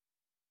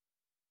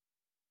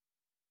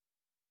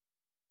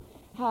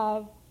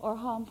have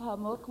Orhan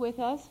Pamuk with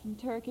us from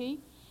Turkey.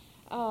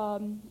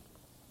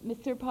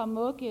 Mr.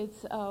 Pamuk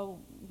is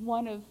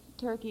one of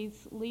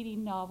Turkey's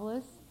leading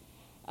novelists.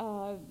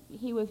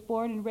 He was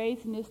born and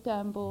raised in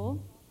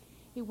Istanbul.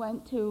 He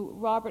went to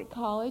Robert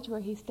College, where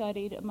he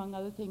studied, among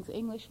other things,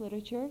 English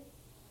literature.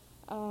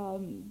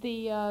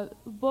 The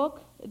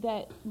book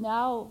that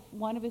now,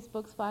 one of his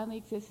books finally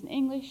exists in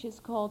English, is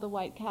called The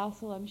White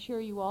Castle. I'm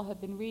sure you all have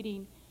been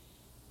reading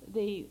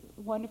the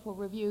wonderful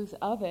reviews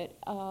of it.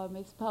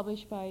 It's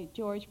published by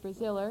George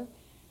Braziller,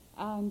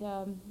 and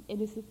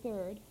it is the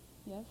third,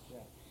 yes,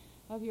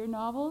 of your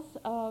novels.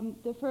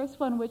 The first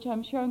one, which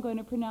I'm sure I'm going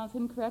to pronounce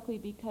incorrectly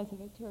because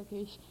of a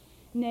Turkish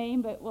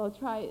name, but we'll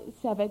try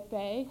Sevet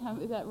Bey.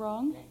 Is that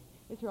wrong?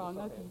 It's wrong,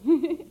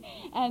 okay.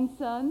 And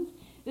Sons.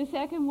 The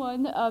second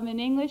one in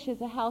English is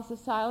A House of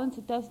Silence.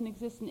 It doesn't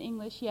exist in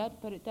English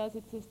yet, but it does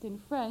exist in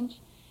French.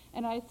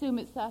 And I assume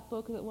it's that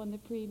book that won the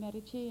Prix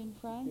Medici in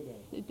France?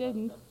 It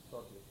didn't.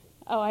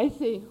 Oh, I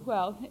see.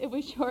 Well, it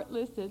was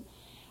shortlisted.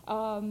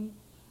 And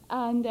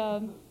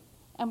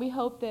we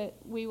hope that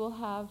we will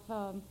have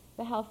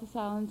The House of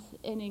Silence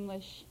in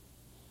English.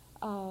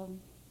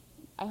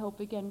 I hope,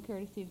 again,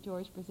 courtesy of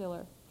George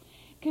Braziller.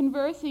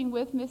 Conversing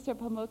with Mr.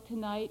 Pamuk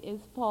tonight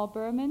is Paul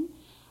Berman,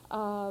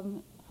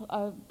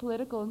 a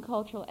political and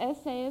cultural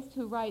essayist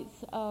who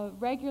writes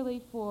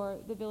regularly for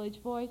The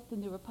Village Voice, The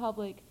New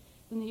Republic,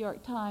 The New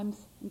York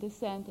Times,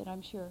 Dissent, and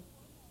I'm sure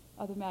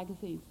other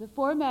magazines. The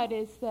format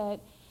is that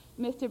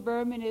Mr.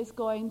 Berman is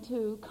going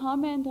to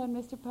comment on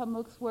Mr.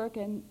 Pamuk's work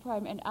and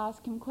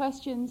ask him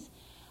questions.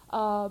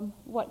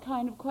 What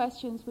kind of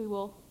questions we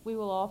will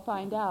all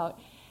find out.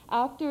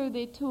 After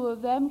the two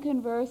of them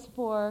converse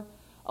for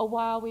a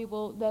while, we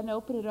will then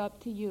open it up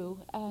to you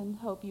and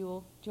hope you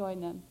will join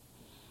them.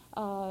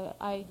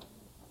 I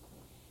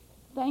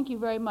thank you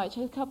very much.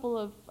 A couple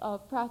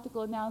of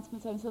practical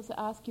announcements. I'm supposed to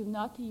ask you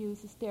not to use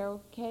the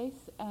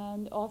staircase,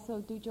 and also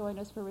do join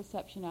us for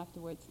reception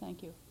afterwards.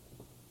 Thank you.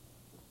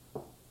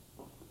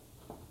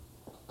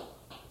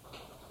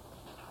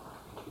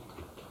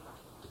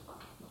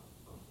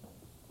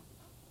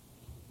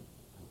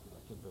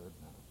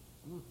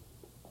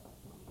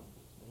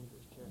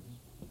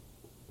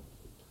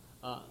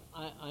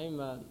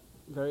 I'm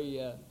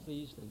very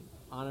pleased and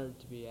honored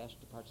to be asked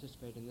to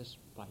participate in this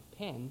by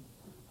pen,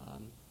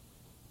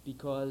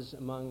 because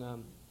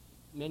among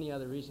many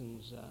other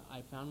reasons,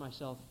 I found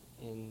myself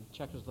in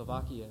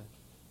Czechoslovakia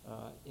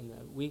in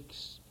the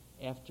weeks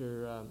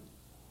after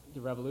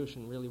the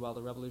revolution, really while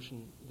the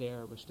revolution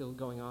there was still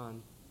going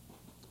on,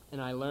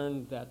 and I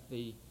learned that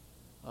the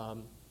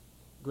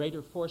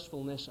greater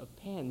forcefulness of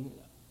pen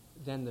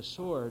than the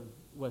sword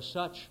was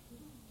such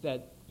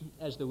that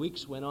as the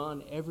weeks went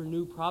on, ever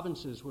new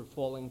provinces were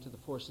falling to the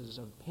forces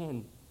of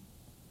pen.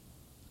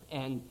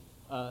 And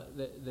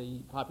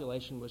the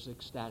population was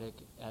ecstatic,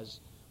 as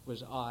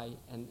was I,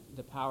 and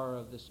the power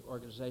of this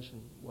organization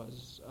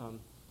was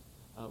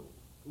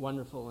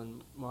wonderful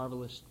and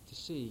marvelous to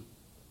see.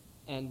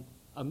 And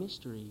a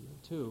mystery,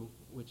 too,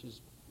 which is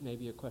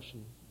maybe a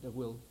question that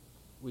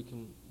we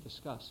can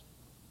discuss.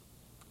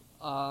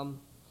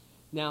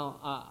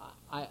 Now,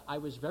 I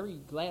was very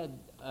glad...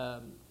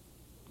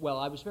 Well,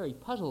 I was very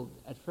puzzled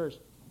at first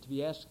to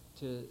be asked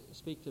to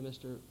speak to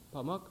Mr.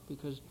 Pamuk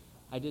because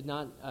I did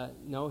not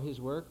know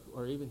his work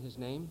or even his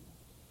name.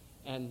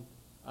 And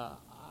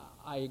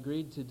I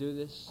agreed to do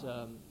this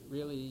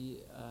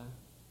really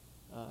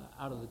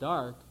out of the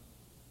dark,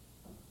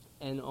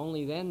 and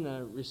only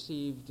then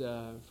received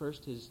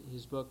first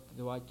his book,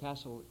 The White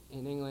Castle,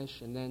 in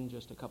English, and then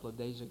just a couple of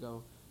days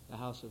ago, The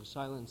House of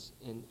Silence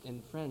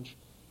in French.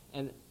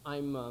 And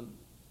I'm...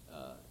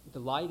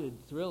 delighted,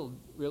 thrilled,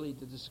 really,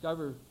 to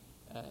discover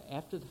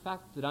after the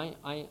fact that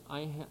I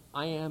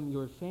am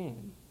your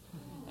fan,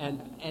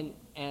 and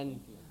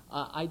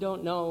I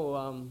don't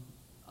know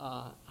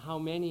how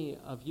many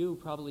of you,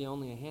 probably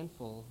only a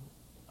handful,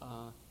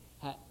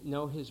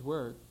 know his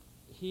work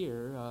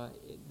here.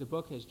 The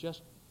book has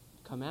just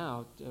come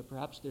out.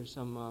 Perhaps there's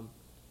some.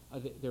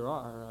 There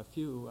are a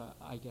few,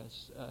 I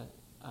guess,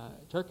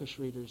 Turkish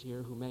readers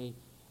here who may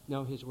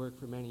know his work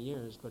for many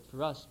years, but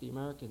for us, the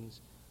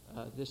Americans.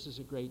 This is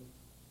a great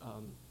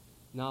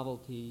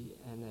novelty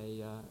and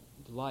a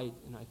delight,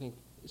 and I think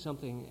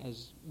something,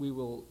 as you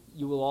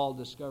will all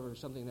discover,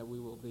 something that we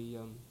will be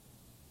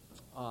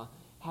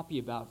happy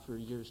about for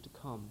years to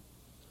come.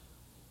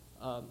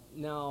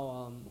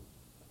 Now,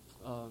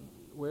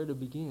 where to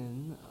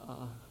begin?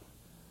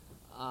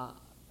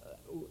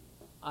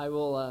 I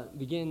will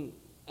begin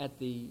at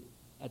the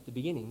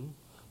beginning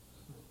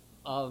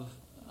of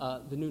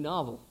the new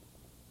novel.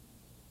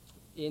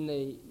 In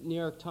the New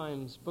York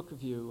Times book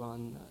review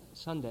on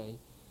Sunday,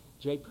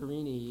 Jay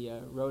Perini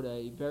wrote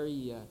a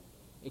very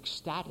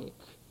ecstatic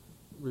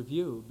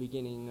review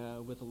beginning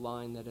with a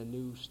line that a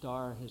new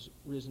star has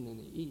risen in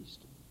the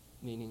East,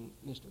 meaning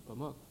Mr.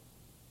 Pamuk,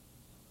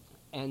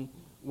 and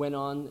went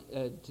on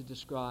to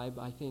describe,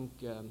 I think,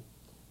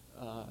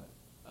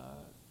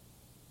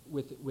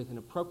 with an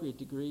appropriate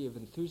degree of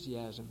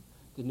enthusiasm,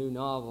 the new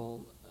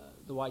novel,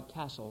 The White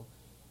Castle.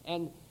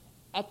 And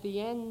at the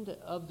end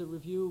of the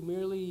review,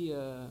 merely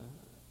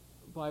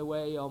by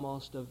way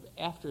almost of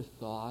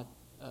afterthought,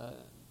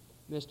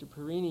 Mr.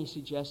 Perini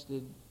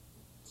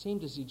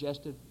seemed to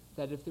suggest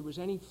that if there was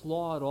any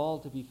flaw at all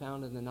to be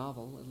found in the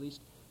novel, at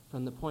least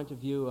from the point of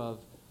view of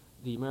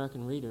the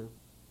American reader,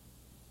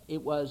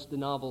 it was the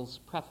novel's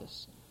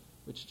preface,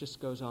 which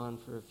just goes on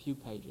for a few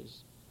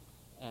pages.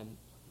 And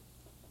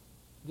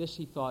this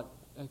he thought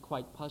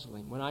quite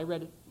puzzling. When I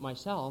read it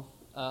myself,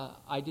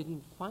 I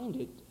didn't find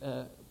it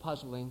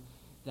puzzling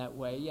that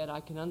way, yet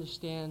I can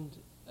understand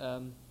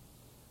Mr.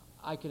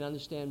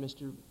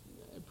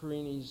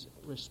 Perini's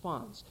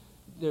response.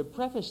 The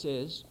preface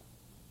is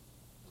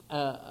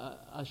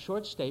a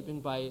short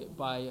statement by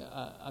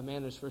a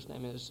man whose first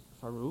name is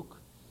Farouk,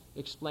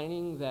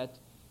 explaining that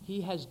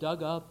he has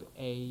dug up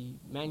a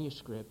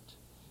manuscript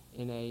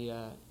in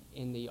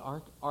the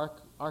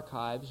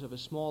archives of a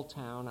small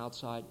town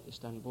outside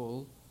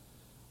Istanbul,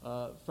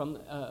 from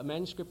a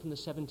manuscript from the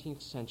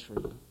 17th century.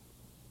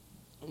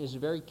 It is a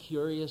very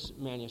curious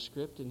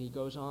manuscript, and he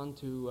goes on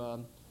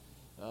to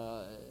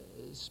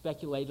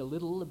speculate a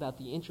little about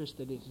the interest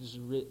that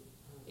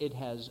it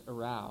has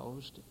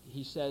aroused.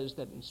 He says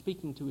that in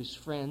speaking to his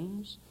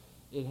friends,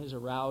 it has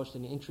aroused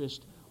an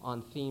interest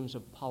on themes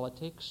of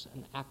politics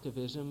and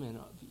activism and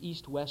of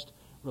East-West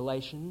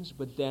relations,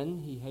 but then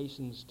he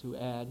hastens to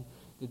add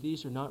that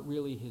these are not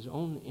really his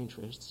own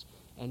interests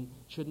and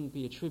shouldn't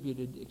be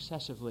attributed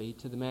excessively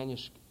to the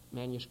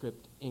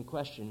manuscript in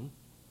question,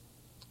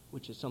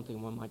 which is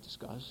something one might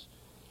discuss.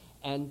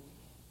 And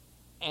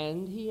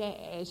he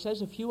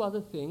says a few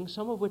other things,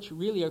 some of which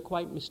really are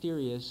quite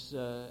mysterious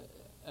to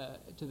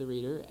the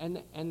reader,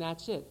 and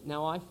that's it.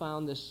 Now, I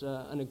found this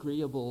an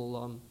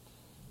agreeable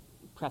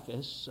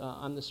preface.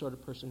 I'm the sort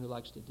of person who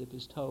likes to dip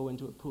his toe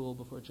into a pool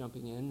before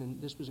jumping in,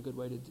 and this was a good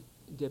way to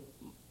dip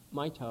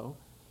my toe,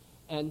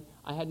 and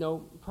I had no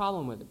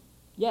problem with it.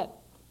 Yet,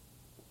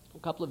 a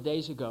couple of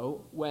days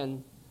ago,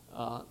 when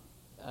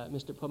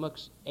Mr.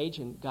 Pamuk's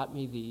agent got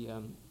me the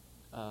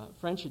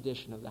French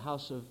edition of The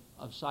House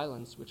of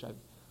Silence, which I've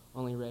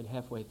only read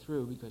halfway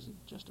through because it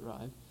just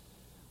arrived,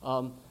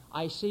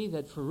 I see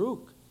that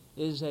Farouk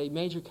is a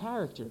major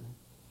character,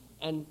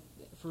 and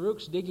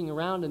Farouk's digging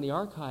around in the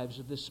archives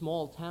of this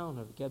small town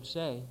of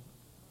Gebze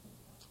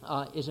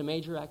is a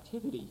major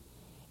activity,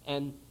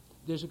 and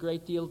there's a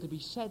great deal to be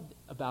said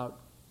about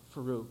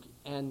Farouk,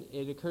 and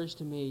it occurs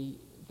to me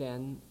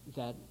then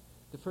that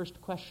the first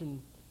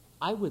question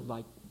I would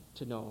like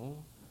to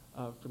know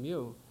from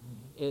you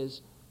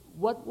is,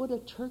 what would a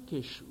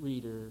Turkish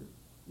reader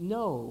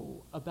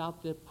know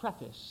about the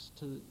preface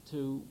to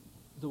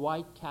The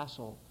White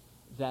Castle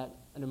that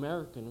an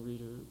American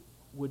reader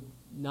would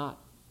not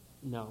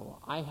know?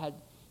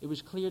 It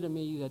was clear to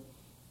me that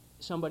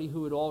somebody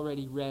who had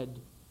already read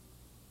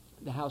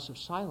The House of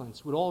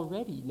Silence would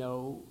already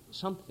know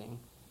something,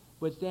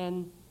 but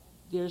then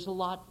there's a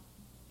lot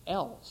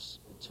else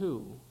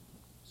too.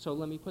 So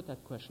let me put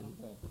that question.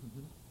 Okay.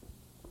 Mm-hmm.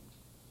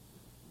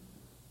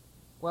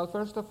 Well,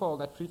 first of all,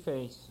 that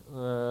preface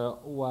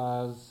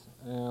was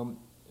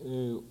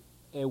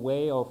a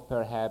way of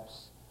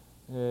perhaps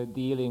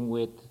dealing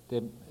with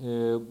the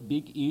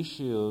big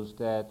issues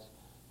that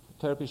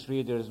Turkish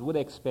readers would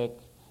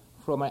expect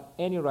from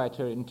any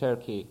writer in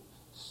Turkey.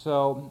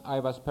 So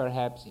I was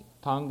perhaps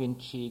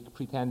tongue-in-cheek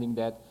pretending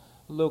that,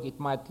 look, it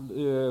might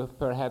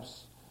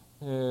perhaps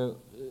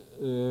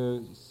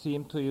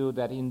seem to you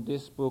that in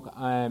this book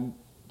I'm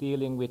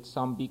dealing with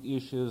some big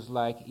issues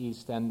like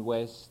East and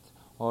West,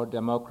 or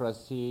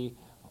democracy,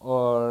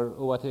 or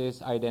what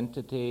is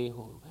identity,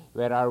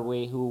 where are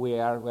we, who we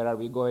are, where are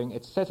we going,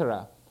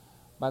 etc.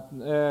 But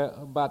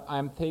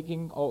I'm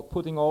putting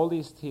all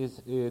these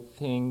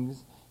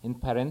things in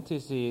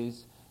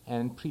parentheses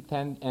and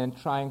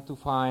trying to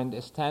find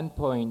a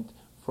standpoint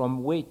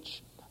from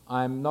which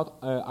I'm not.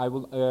 I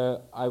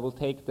will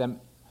take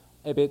them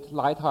a bit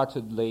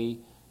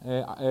lightheartedly,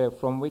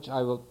 from which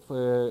I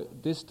will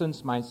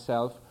distance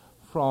myself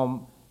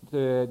from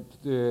the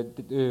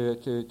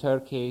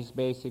Turkey's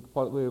basic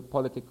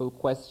political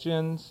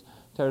questions,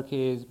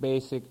 Turkey's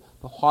basic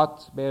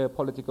hot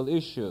political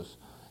issues.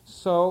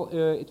 So,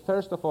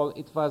 first of all,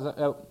 it was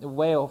a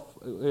way of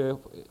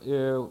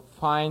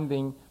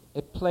finding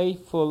a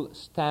playful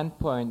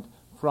standpoint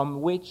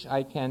from which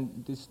I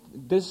can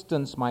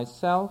distance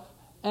myself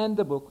and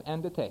the book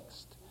and the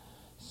text.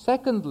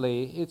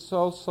 Secondly, it's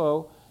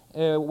also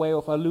a way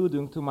of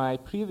alluding to my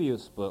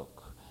previous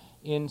book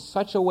in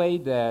such a way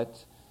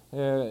that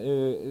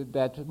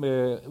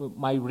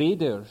my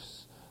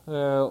readers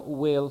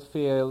will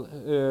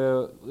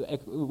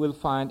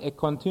find a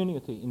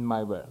continuity in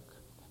my work.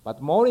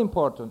 But more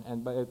important,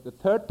 and the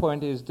third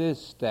point is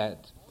this,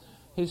 that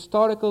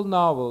historical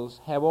novels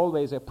have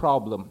always a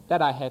problem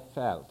that I have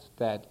felt,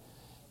 that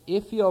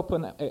if you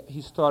open a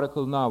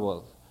historical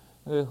novel,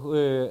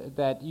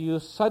 that you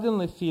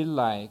suddenly feel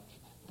like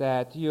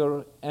that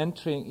you're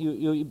entering,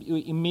 you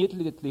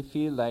immediately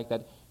feel like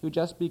that you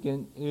just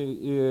begin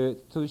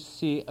to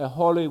see a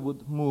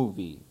Hollywood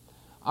movie.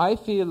 I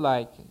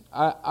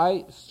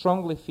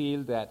strongly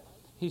feel that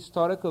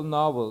historical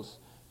novels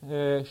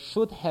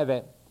should have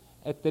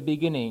at the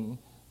beginning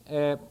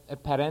a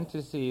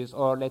parenthesis,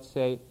 or let's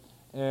say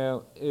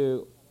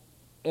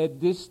a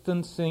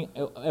distancing,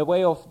 a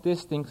way of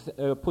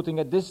putting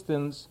a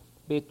distance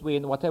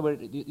between whatever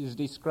is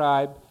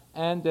described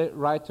and the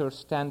writer's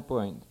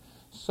standpoint.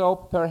 So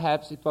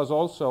perhaps it was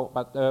also,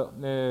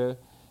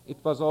 it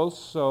was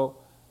also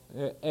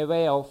a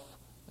way of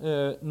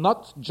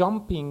not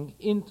jumping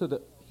into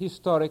the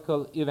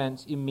historical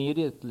events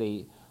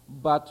immediately,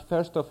 but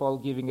first of all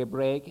giving a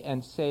break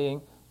and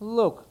saying,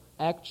 look,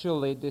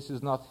 actually this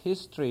is not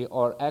history,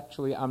 or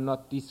actually I'm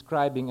not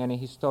describing any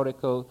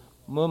historical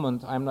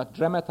moment, I'm not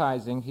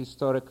dramatizing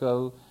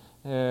historical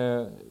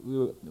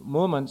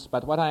moments,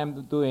 but what I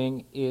am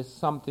doing is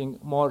something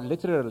more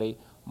literally,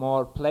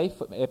 more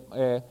playful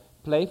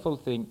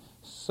thing.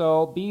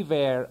 So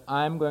beware,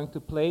 I'm going to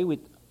play with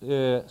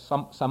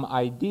some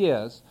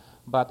ideas,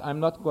 but I'm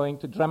not going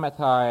to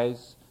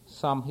dramatize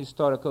some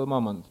historical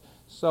moment.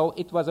 So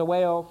it was a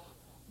way of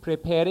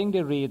preparing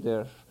the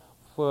reader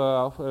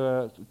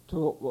to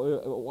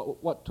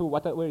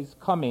whatever is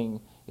coming.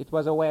 It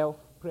was a way of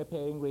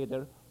preparing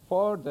reader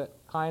for the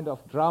kind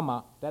of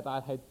drama that I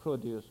had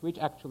produced, which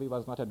actually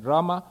was not a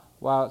drama,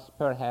 was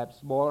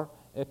perhaps more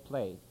a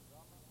play.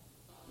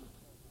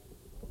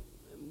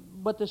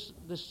 But this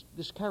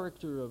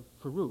character of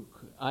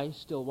Farouk, I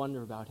still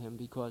wonder about him,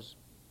 because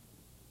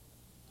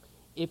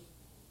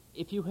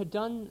if you had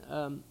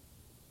done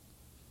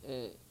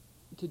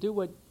to do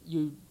what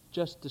you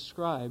just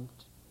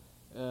described,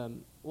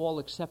 all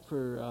except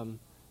for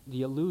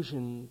the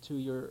allusion to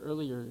your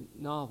earlier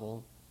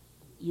novel,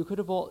 you could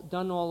have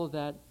done all of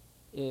that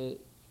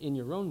in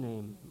your own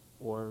name,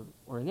 or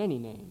in any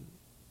name,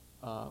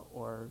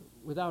 or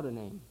without a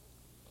name.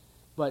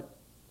 But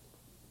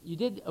you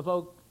did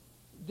evoke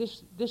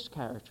this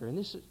character, and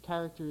this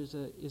character is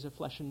a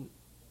flesh and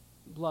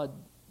blood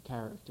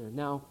character.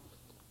 Now,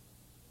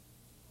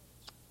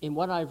 in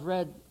what I've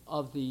read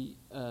of the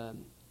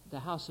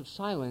House of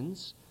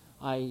Silence,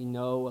 I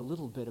know a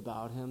little bit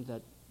about him.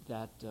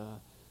 That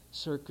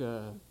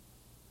circa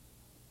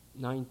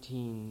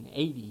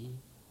 1980,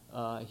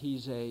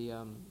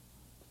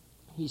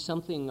 he's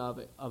something of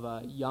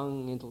a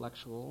young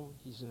intellectual.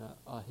 He's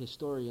a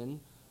historian.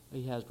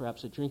 He has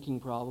perhaps a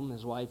drinking problem.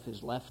 His wife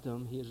has left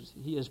him.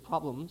 He has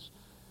problems,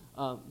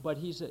 but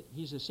he's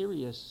a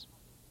serious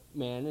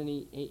man, and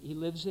he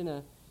lives in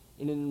an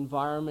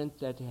environment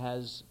that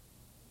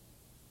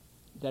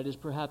is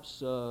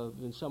perhaps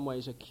in some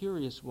ways a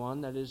curious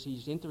one. That is,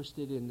 he's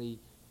interested in the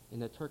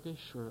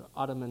Turkish or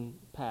Ottoman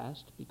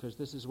past, because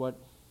this is what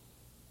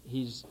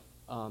he's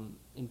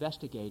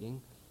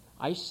investigating.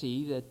 I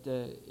see that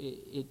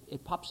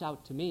it pops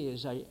out to me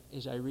as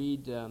I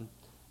read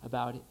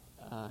about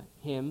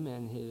him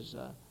and his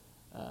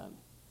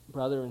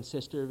brother and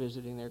sister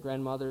visiting their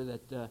grandmother,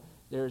 that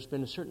there's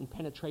been a certain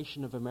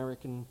penetration of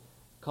American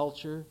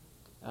culture.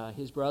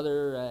 His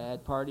brother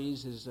at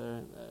parties,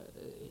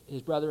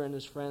 his brother and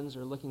his friends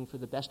are looking for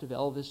the Best of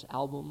Elvis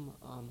album,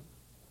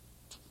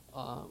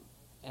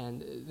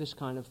 and this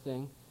kind of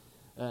thing,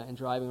 and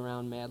driving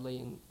around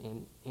madly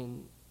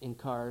in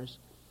cars.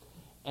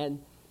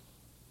 And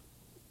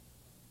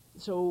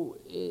so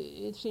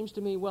it seems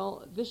to me,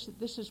 well, this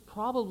is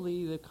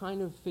probably the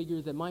kind of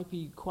figure that might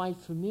be quite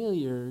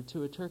familiar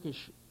to a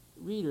Turkish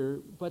reader,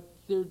 but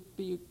there'd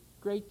be a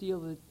great deal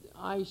that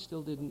I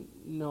still didn't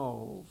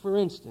know. For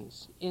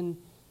instance, in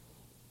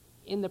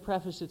the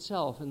preface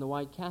itself, in The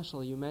White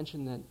Castle, he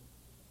mentions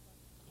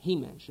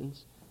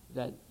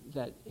that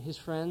his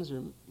friends,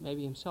 or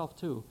maybe himself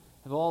too,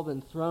 have all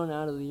been thrown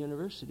out of the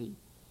university.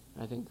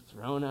 I think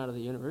thrown out of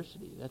the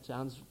university, that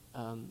sounds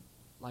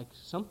like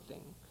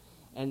something.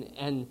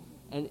 And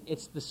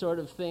it's the sort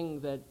of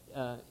thing that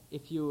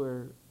if you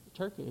were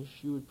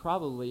Turkish, you would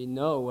probably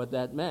know what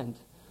that meant.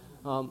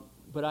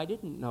 But I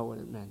didn't know what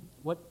it meant.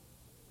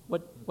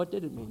 What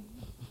did it mean?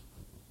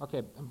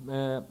 Okay,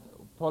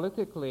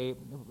 politically,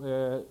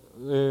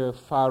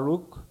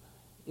 Farouk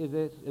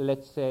is,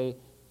 let's say,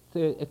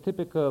 a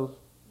typical,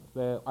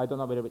 I don't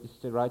know whether it's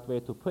the right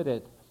way to put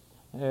it,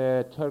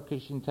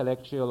 Turkish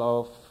intellectual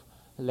of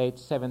late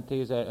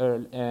 70s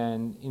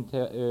and into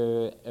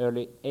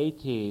early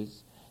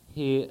 80s.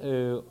 He,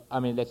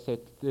 let's say,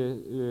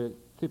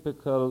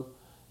 typical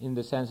in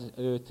the sense,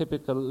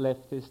 typical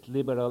leftist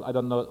liberal. I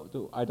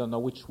don't know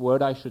which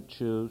word I should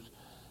choose.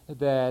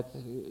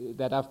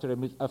 That after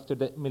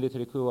the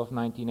military coup of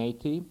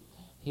 1980,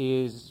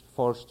 he is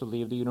forced to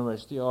leave the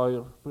university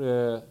or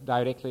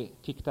directly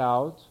kicked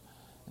out.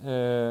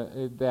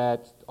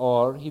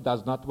 Or he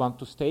does not want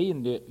to stay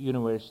in the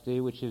university,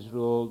 which is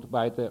ruled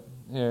by the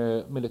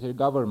military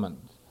government.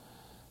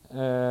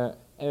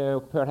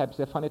 Perhaps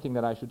a funny thing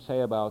that I should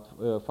say about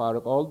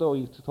Farouk, although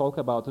you talk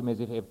about him as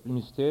if a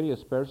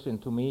mysterious person,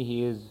 to me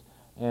he is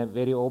a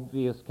very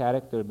obvious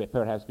character,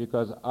 perhaps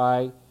because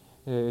I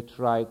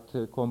tried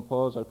to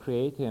compose or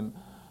create him.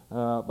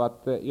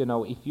 But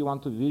if you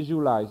want to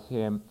visualize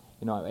him,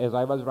 as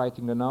I was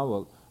writing the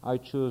novel, I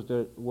choose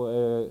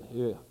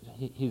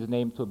his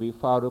name to be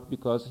Farooq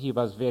because he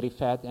was very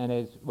fat, and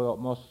as well,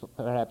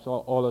 perhaps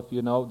all of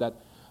you know that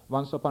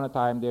once upon a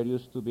time there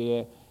used to be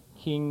a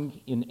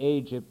king in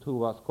Egypt who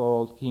was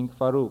called King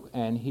Farooq,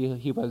 and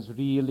he was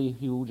really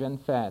huge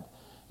and fat.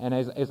 And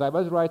as I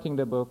was writing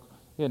the book,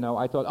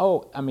 I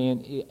thought,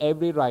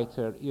 every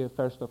writer,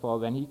 first of all,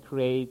 when he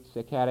creates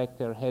a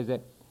character, has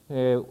a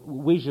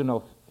vision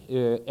of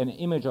an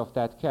image of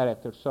that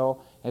character.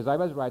 So as I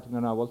was writing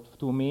the novel,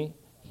 to me,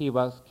 he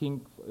was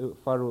King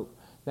Farooq.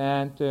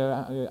 And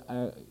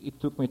it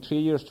took me 3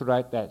 years to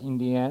write that. In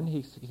the end,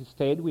 he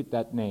stayed with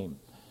that name.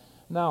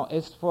 Now,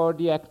 as for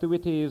the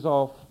activities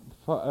of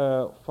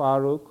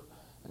Farooq,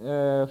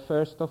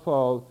 first of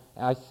all,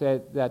 I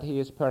said that he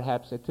is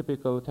perhaps a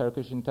typical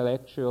Turkish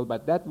intellectual,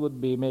 but that would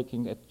be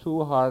making a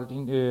too hard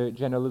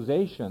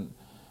generalization.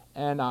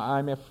 And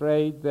I'm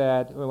afraid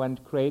that when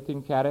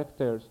creating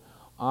characters,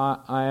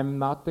 I am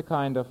not the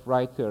kind of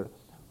writer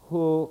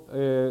who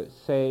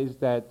says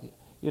that,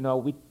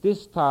 with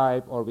this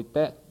type or with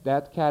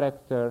that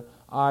character,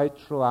 I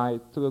try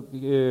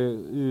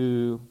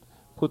to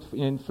put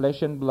in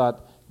flesh and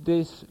blood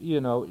this,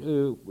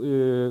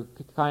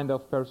 kind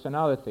of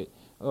personality,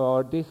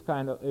 or this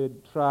kind of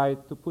try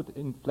to put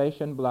in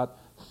flesh and blood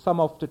some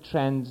of the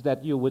trends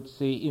that you would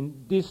see in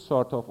this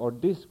sort of or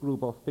this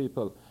group of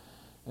people.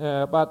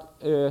 But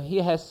he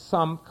has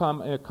some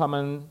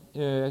common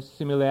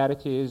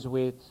similarities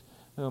with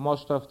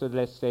most of the,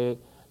 let's say,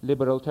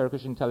 liberal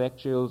Turkish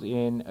intellectuals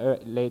in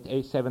late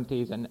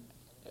 70s and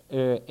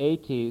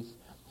 80s.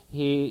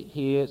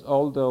 He is,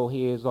 although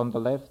he is on the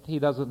left, he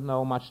doesn't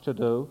know much to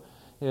do.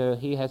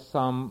 He has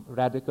some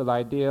radical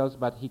ideas,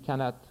 but he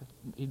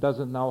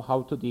doesn't know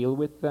how to deal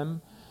with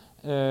them.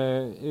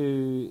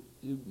 He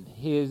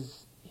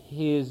is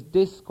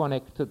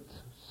disconnected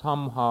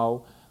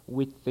somehow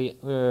with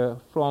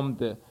from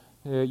the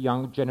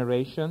young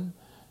generation.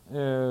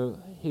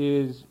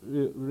 He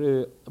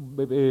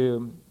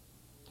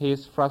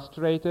is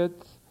frustrated,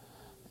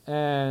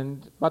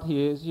 but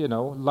he is,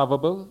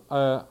 lovable.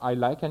 I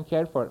like and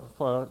care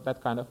for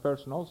that kind of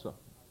person also.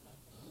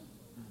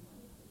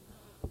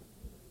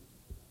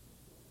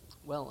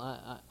 Well,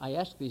 I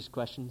ask these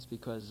questions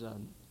because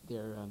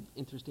they're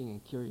interesting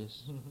and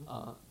curious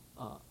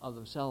of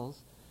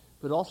themselves,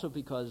 but also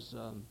because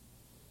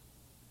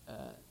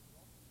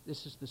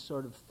this is the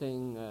sort of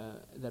thing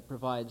that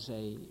provides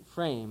a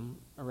frame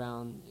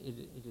around,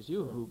 it is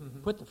you who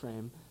put the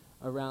frame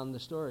around the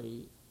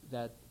story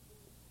that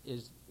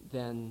is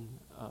then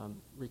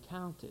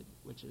recounted,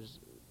 which is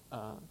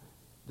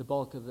the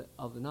bulk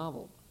of the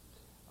novel.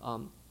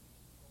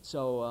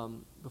 So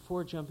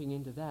before jumping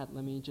into that,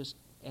 let me just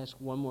ask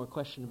one more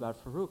question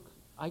about Farooq.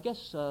 I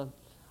guess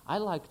I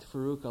liked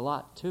Farooq a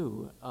lot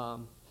too,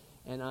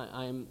 and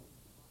I'm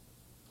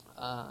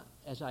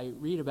as I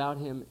read about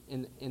him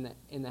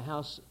in the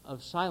House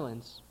of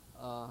Silence,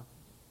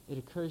 it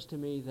occurs to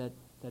me that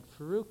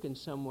Farooq in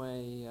some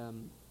way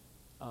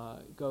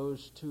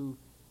goes to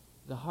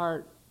the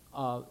heart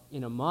of,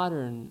 in a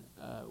modern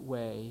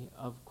way,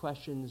 of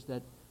questions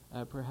that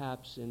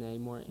perhaps in a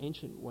more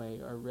ancient way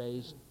are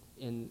raised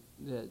in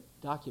the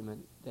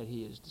document that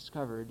he has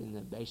discovered in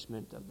the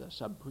basement of the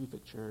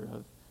sub-prefecture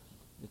of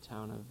the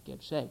town of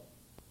Gebse.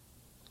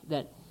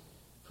 That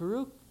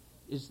Farooq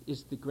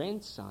is the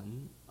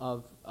grandson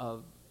of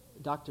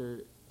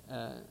Dr.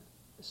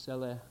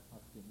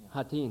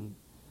 Selahattin,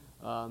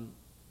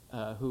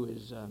 who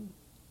is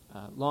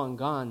long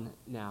gone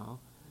now.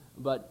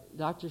 But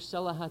Dr.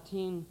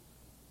 Selahattin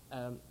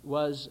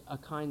was a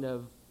kind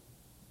of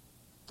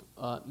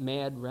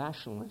mad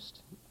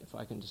rationalist, if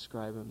I can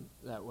describe him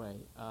that way.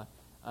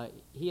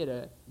 He had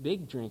a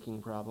big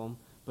drinking problem,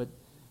 but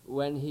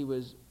when he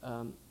was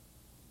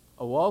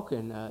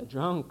awoken,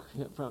 drunk,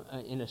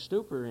 in a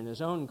stupor in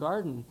his own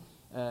garden,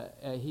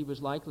 he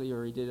was likely,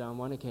 or he did on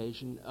one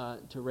occasion,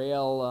 to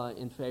rail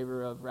in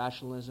favor of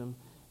rationalism,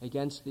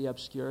 against the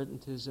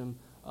obscurantism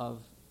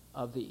of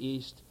the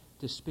East,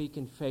 to speak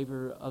in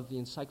favor of the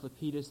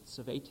encyclopedists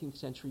of 18th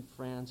century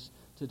France,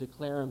 to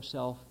declare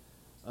himself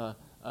a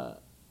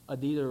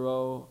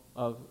Diderot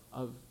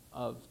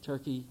of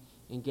Turkey,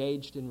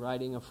 engaged in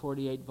writing a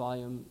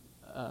 48-volume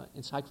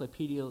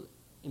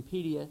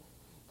encyclopedia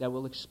that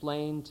will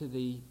explain to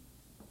the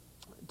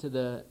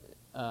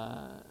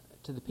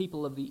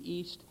people of the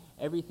East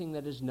everything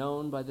that is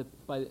known by the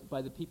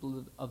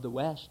people of the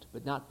West,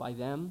 but not by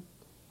them.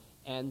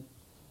 And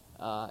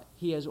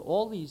he has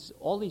all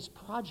these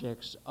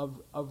projects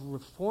of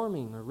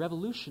reforming or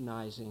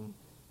revolutionizing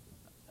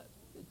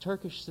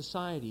Turkish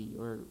society,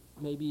 or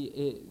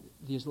maybe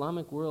the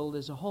Islamic world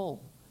as a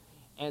whole.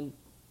 And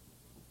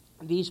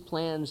these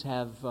plans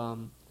have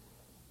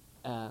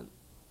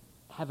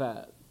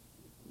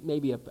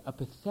maybe a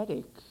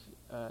pathetic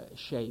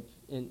shape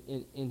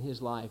in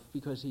his life,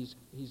 because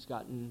he's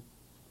gotten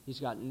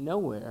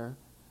nowhere,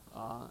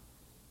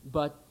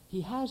 but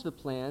he has the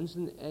plans,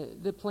 and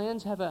the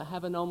plans have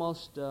an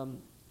almost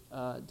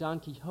Don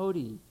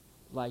Quixote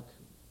like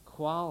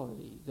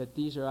quality, that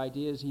these are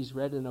ideas he's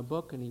read in a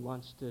book and he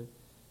wants to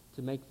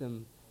make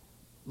them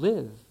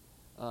live,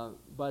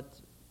 but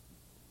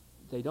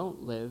they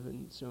don't live,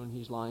 and soon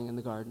he's lying in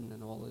the garden,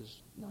 and all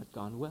is not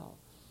gone well.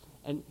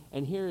 And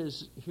here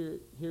is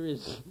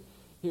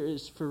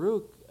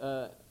Farouk,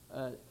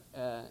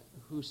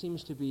 who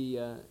seems to be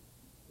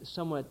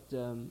somewhat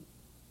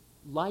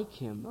like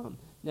him.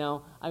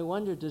 Now, I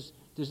wonder, does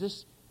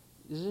this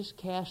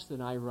cast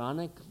an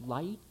ironic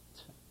light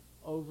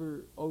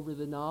over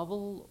the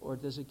novel, or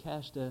does it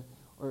cast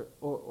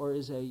or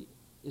is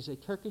a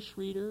Turkish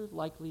reader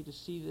likely to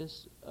see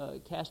this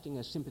casting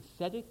a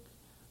sympathetic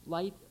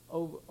light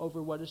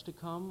over what is to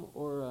come,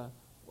 or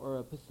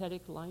a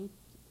pathetic light,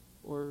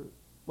 or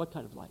what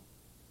kind of light?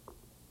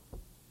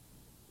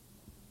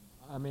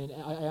 I mean,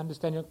 I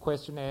understand your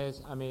question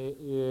as, I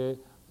mean,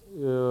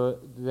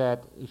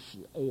 that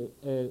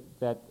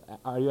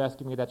are you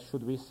asking me that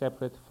should we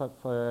separate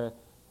for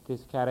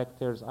this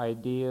character's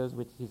ideas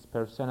with his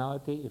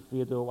personality? If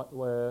we do,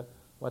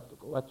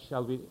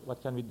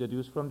 what can we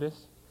deduce from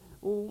this?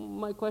 Well,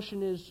 my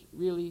question is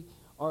really,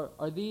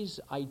 are these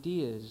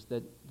ideas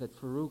that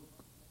Farouk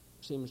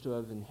seems to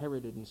have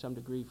inherited in some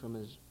degree from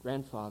his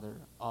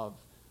grandfather of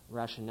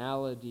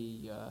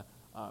rationality,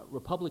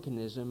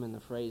 republicanism in the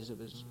phrase of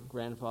his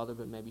grandfather,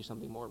 but maybe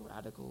something more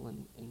radical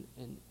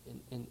in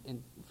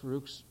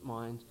Farouk's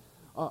mind,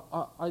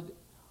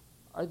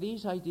 are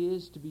these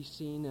ideas to be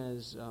seen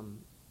as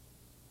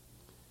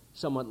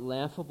somewhat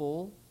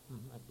laughable,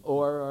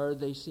 or are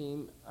they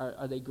grand?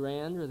 Are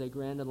they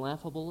grand and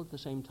laughable at the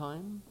same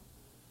time?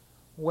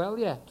 Well,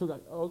 yeah,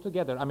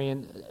 altogether. I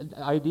mean,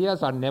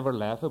 ideas are never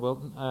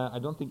laughable. I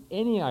don't think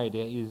any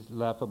idea is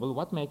laughable.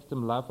 What makes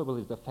them laughable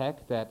is the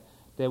fact that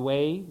the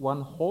way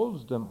one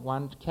holds them,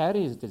 one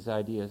carries these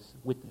ideas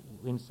with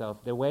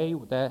himself, the way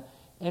that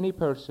any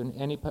person,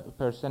 any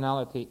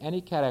personality,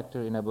 any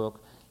character in a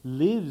book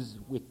lives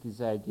with this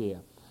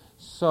idea.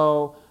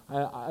 So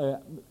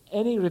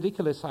any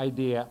ridiculous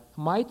idea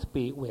might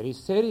be very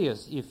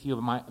serious if you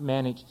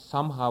manage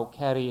somehow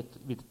carry it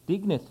with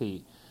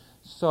dignity.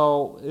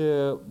 So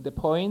the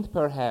point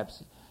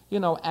perhaps,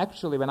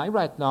 actually when I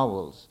write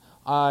novels,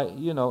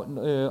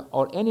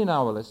 or any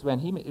novelist, when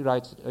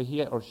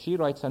he or she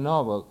writes a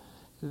novel,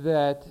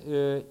 that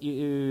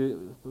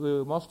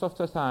most of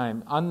the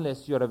time,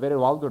 unless you're a very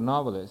vulgar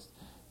novelist,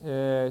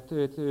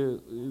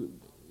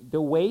 the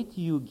weight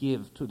you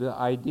give to the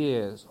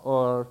ideas,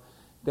 or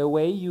the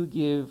way you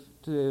give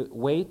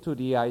weight to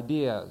the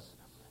ideas,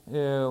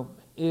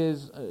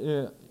 is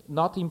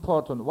not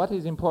important. What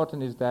is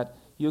important is that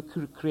you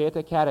create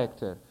a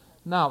character.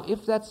 Now,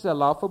 if that's a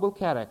laughable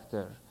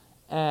character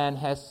and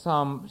has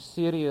some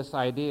serious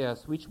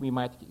ideas which we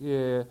might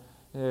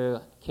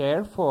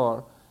care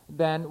for,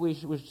 then we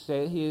should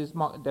say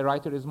the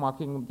writer is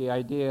mocking the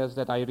ideas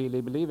that I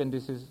really believe in.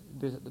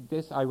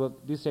 This I will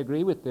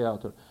disagree with the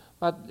author.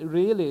 But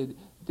really,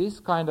 this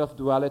kind of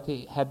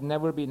duality had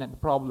never been a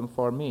problem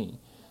for me.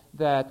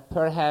 That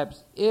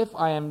perhaps if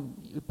I am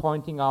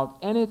pointing out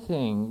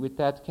anything with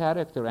that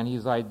character and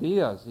his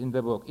ideas in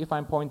the book, if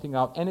I'm pointing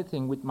out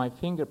anything with my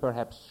finger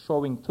perhaps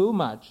showing too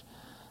much,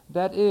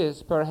 that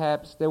is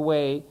perhaps the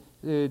way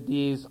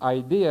these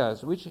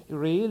ideas, which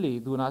really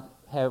do not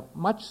have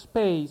much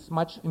space,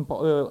 much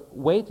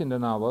weight in the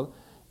novel,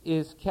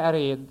 is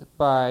carried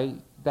by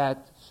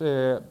that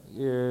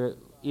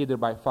either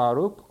by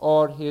Farouk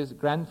or his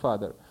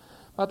grandfather.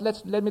 But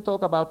let me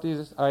talk about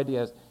these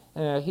ideas.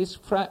 His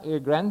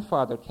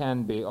grandfather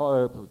can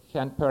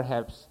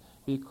perhaps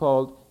be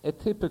called a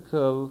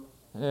typical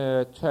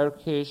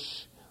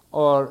Turkish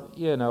or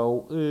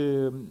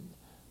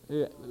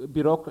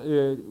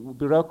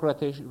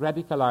bureaucratic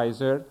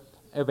radicalizer,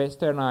 a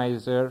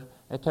westernizer,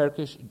 a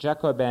Turkish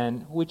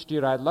Jacobin, which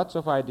derived lots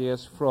of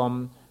ideas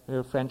from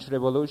French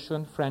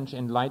Revolution, French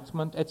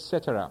Enlightenment,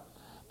 etc.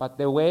 But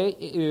the way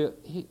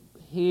he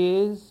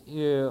is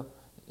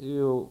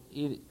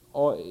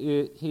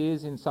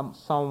in some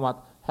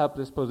somewhat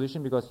helpless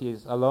position because he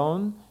is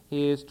alone.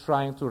 He is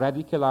trying to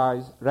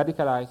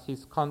radicalize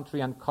his country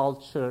and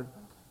culture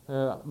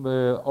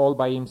all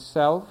by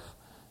himself.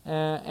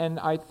 And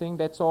I think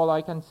that's all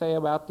I can say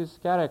about this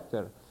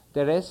character.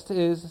 The rest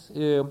is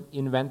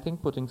inventing,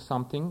 putting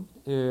something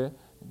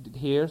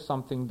here,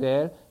 something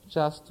there,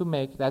 just to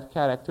make that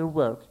character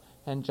work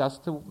and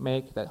just to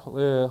make that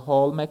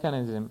whole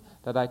mechanism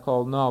that I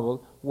call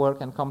novel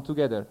work and come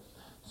together.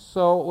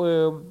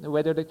 So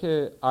whether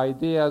the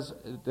ideas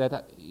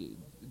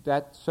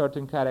that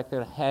certain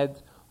character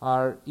had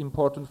are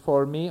important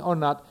for me or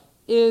not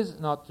is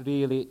not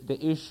really the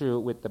issue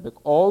with the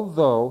book.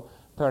 Although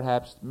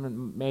perhaps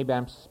maybe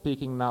I'm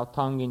speaking now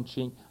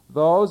tongue-in-cheek,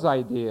 those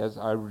ideas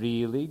are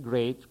really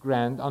great,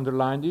 grand,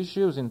 underlined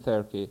issues in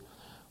Turkey.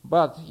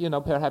 But,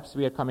 perhaps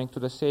we are coming to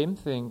the same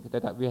thing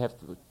that we have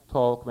to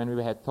talk when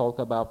we had talked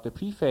about the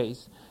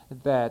preface,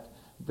 that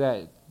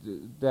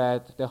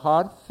the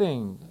hard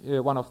thing,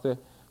 one of the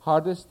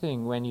hardest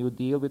thing when you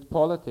deal with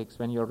politics,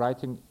 when you're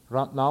writing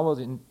novels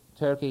in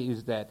Turkey,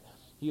 is that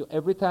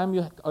every time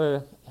you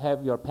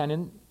have your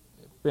pen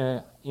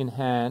in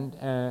hand,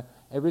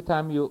 every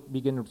time you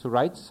begin to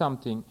write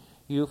something,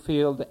 you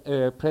feel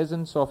the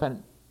presence of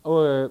an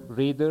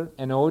reader,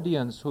 an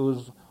audience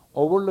who's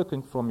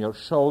overlooking from your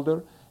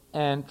shoulder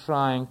and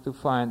trying to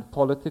find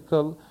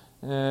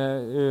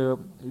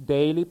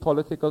daily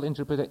political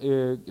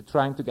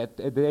trying to get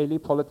a daily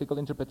political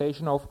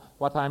interpretation of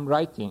what I'm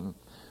writing.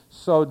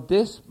 So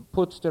this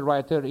puts the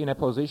writer in a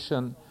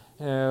position,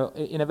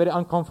 in a very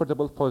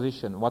uncomfortable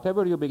position.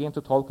 Whatever you begin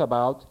to talk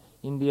about,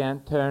 in the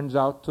end, turn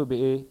out to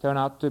be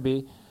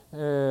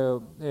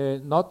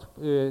not,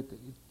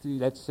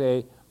 let's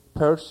say,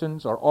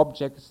 persons or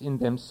objects in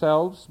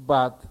themselves,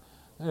 but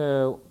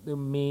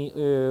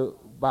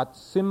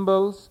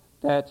symbols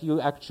that you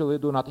actually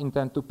do not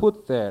intend to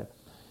put there.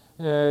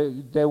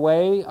 The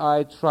way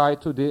I try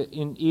to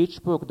in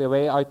each book, the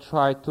way I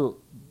try to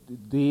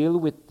deal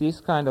with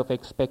this kind of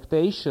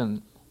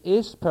expectation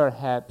is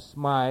perhaps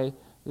my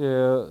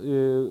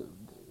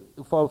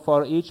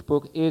for each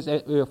book is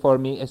for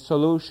me a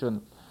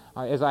solution.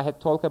 As I had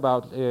talked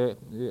about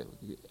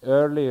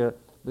earlier,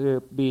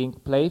 being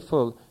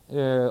playful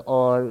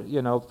or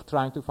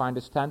trying to find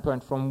a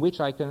standpoint from which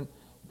I can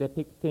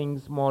depict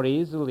things more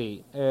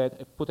easily,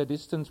 put a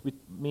distance with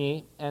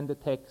me and the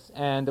text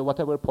and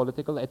whatever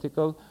political,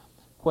 ethical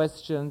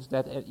questions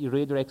that a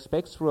reader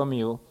expects from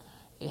you.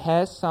 It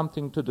has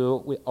something to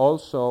do with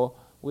also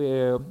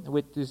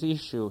with this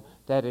issue,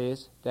 that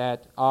is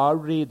that our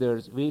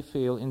readers, we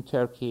feel in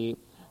Turkey,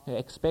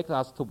 expect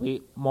us to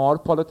be more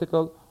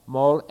political,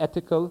 more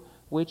ethical,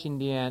 which in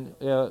the end,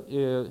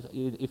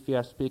 if we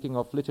are speaking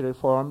of literary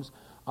forms,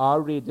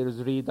 our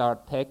readers read our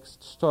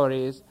text,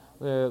 stories,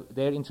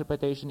 their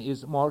interpretation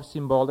is more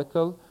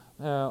symbolical,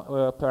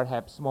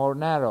 perhaps more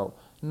narrow.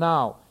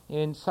 Now,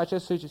 in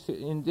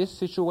this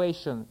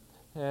situation,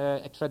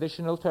 a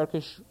traditional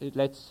Turkish,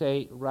 let's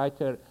say,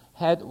 writer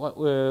had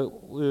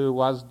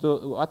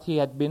what he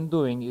had been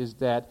doing is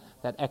that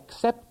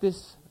accept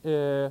this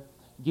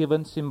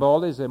given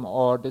symbolism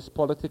or this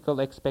political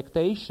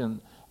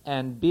expectation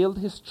and build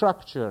his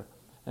structure,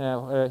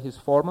 his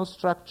formal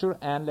structure,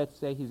 and let's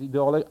say his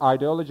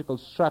ideological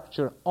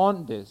structure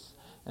on this.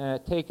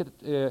 Take it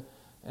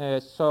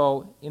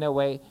so in a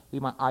way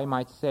I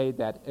might say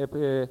that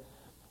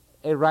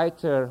a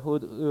writer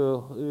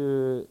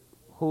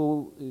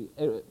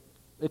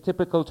a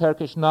typical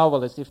Turkish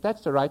novelist, if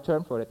that's the right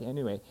term for it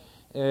anyway,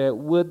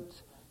 would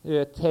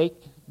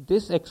take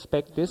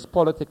this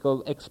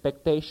political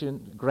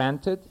expectation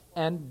granted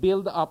and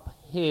build up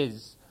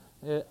his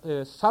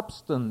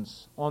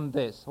substance on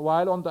this.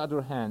 While on the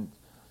other hand,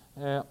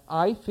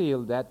 I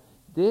feel that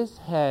this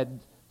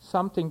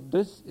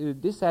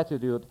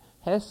attitude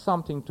has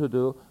something to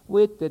do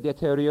with the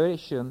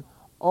deterioration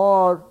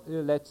or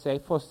let's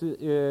say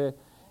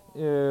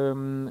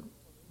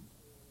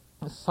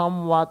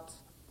somewhat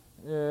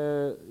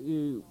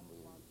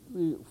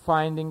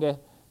finding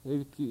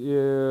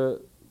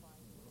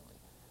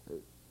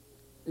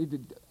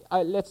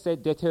let's say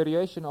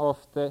deterioration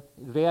of the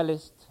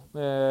realist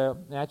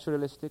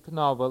naturalistic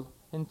novel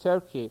in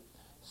Turkey.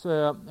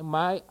 So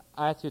my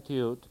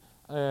attitude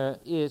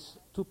is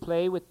to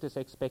play with this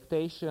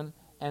expectation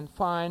and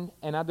find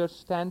another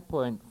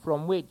standpoint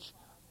from which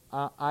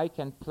I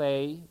can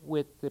play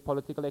with the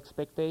political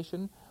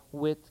expectation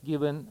with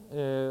given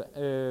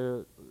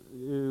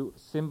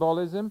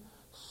symbolism,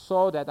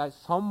 so that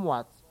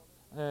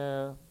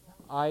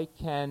I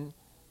can,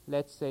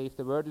 let's say, if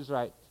the word is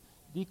right,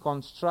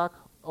 deconstruct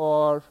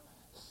or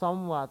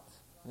somewhat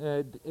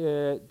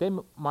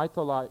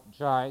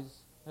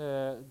demythologize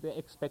the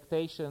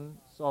expectations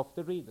of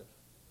the reader.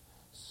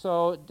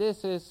 So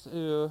this is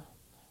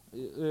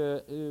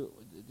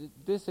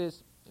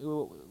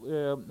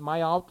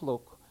my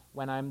outlook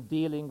when I'm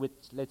dealing with,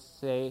 let's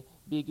say,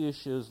 big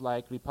issues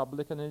like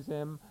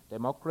republicanism,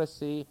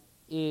 democracy,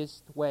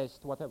 East,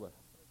 West, whatever.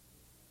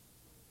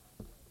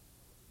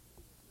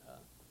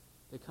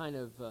 The kind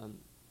of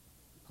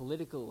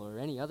political or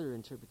any other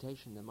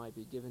interpretation that might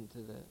be given to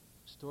the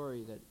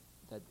story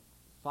that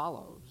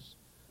follows,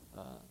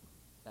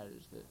 that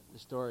is the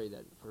story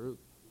that Farouk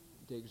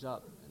digs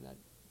up and that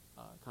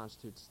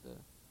constitutes the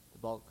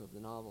bulk of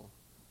the novel.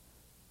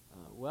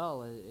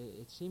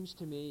 It seems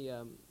to me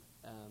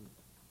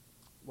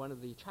one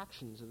of the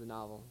attractions of the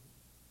novel,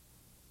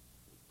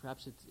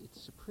 perhaps its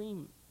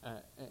supreme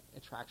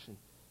attraction,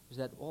 is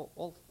that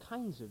all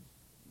kinds of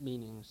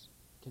meanings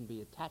can be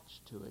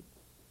attached to it.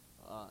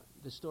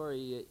 The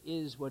story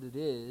is what it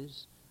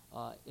is.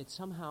 It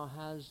somehow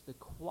has the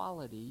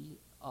quality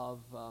of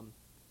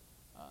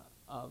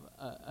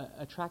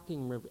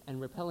attracting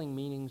and repelling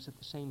meanings at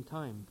the same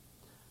time,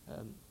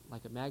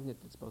 like a magnet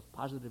that's both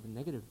positive and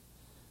negative.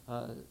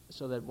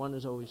 So that one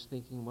is always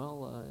thinking,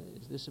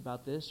 is this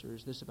about this or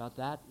is this about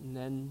that? And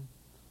then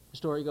the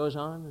story goes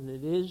on and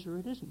it is or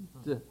it isn't.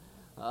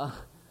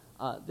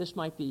 This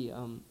might be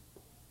a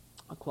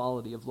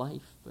quality of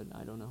life, but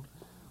I don't know.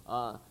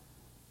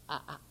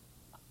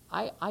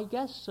 I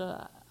guess,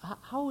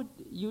 how would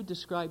you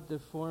describe the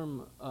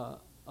form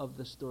of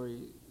the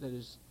story that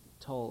is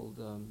told?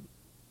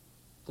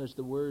 Does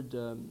the word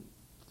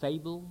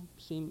fable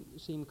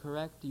seem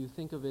correct? Do you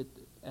think of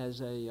it as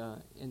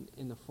in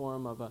the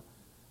form of a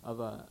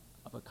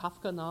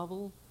Kafka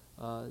novel,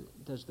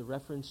 Does the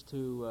reference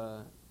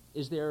to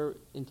is there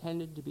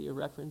intended to be a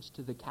reference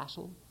to the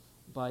castle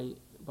by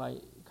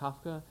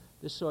Kafka?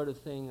 This sort of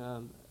thing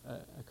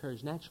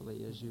occurs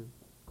naturally as you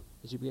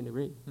begin to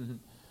read. Mm-hmm.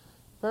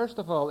 First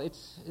of all,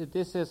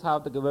 this is how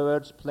the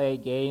words play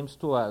games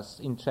to us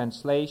in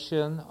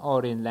translation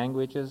or in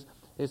languages.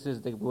 This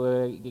is the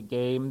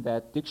game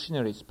that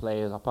dictionaries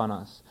play upon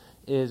us.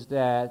 Is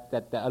that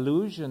the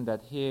allusion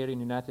that here in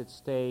the United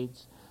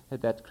States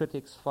that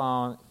critics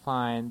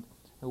find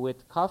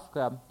with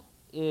Kafka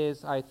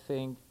is, I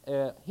think,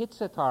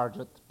 hits a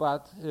target,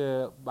 but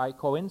by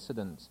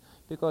coincidence,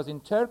 because in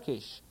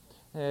Turkish,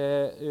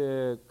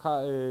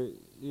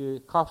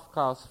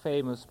 Kafka's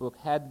famous book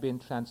had been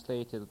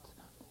translated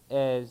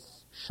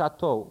as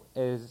chateau,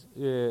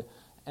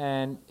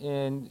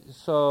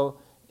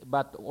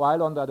 but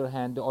while on the other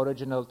hand, the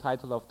original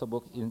title of the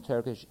book in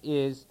Turkish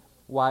is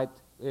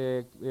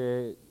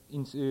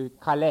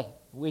Kale,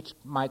 which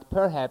might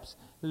perhaps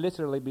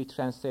literally be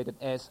translated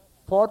as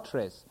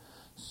fortress.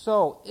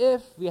 So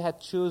if we had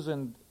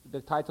chosen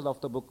the title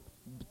of the book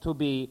to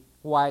be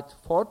White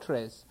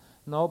Fortress,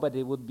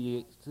 nobody would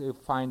be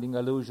finding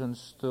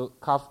allusions to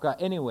Kafka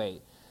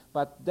anyway.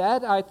 But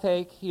that I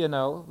take,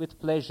 with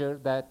pleasure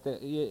that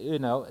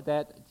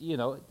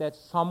that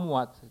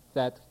somewhat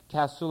that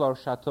castle or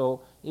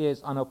chateau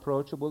is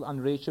unapproachable,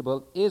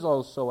 unreachable, is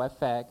also a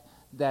fact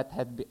that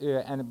had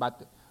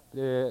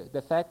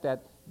the fact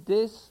that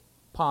this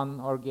pun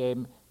or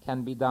game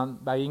can be done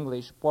by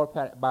English as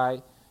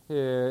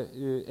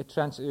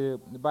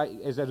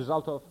a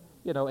result of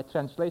a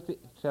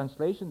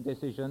translation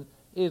decision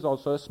is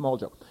also a small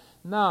joke.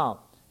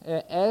 Now,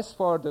 as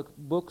for the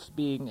books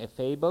being a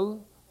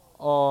fable,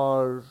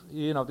 or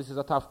this is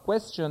a tough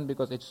question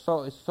because it's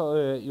so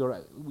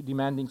you're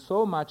demanding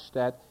so much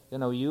that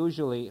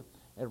usually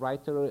a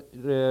writer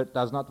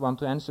does not want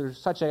to answer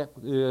such a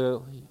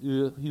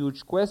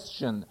huge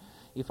question.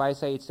 If I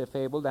say it's a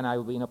fable, then I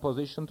will be in a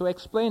position to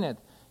explain it.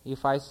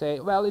 If I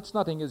say, well, it's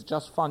nothing, it's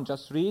just fun,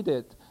 just read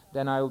it,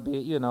 then I will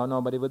be,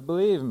 nobody would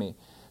believe me.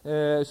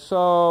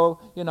 So,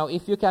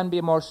 if you can be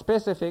more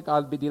specific,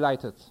 I'll be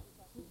delighted.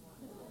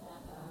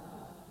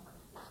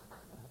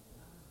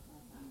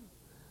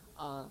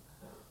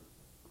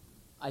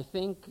 I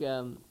think,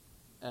 to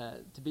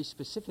be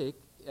specific,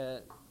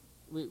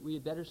 we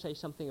had better say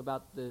something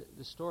about the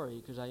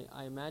story, because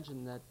I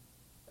imagine that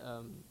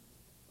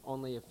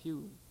only a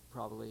few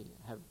probably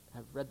have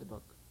read the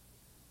book.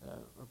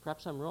 Or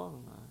perhaps I'm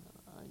wrong.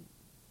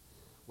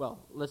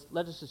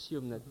 Let us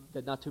assume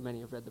that not too many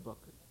have read the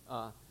book.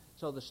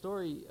 So the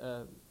story,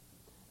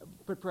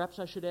 but perhaps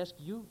I should ask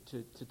you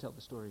to tell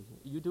the story.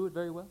 You do it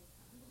very well?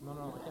 No,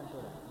 I can't do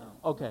that. No.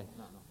 Okay.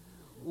 No.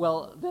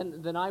 Well,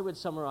 then I would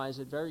summarize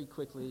it very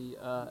quickly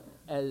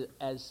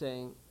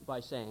saying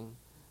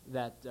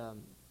that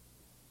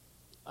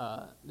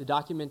the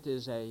document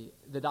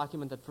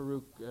that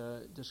Farouk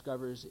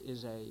discovers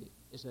is a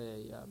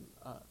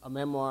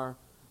memoir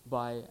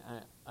by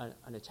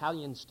an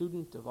Italian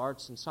student of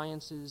arts and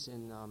sciences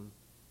in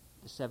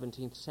the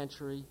 17th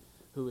century,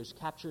 who is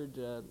captured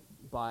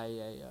by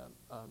a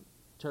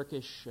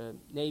Turkish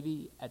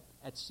navy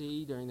at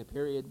sea during the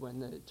period when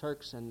the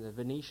Turks and the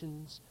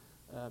Venetians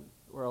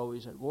were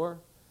always at war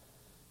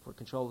for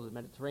control of the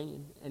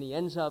Mediterranean, and he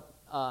ends up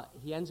a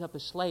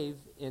slave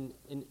in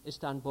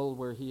Istanbul,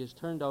 where he is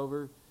turned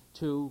over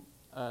to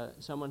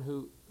someone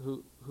who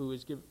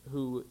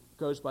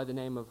goes by the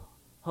name of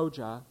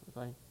Hoja, if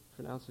I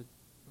pronounce it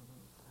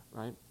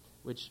right,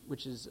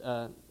 which is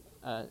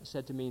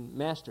said to mean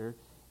master,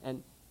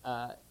 and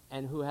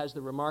who has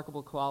the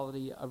remarkable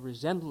quality of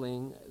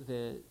resembling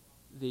the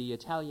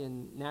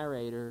Italian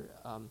narrator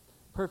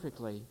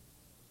perfectly,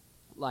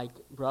 like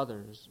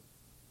brothers.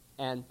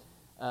 And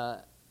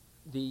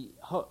the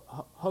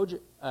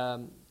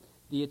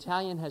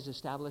Italian has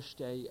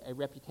established a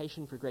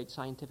reputation for great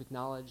scientific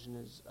knowledge and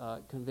has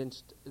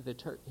convinced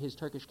his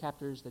Turkish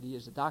captors that he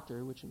is a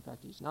doctor, which in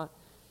fact he's not.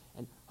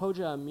 And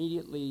Hoja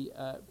immediately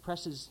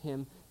presses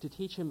him to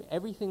teach him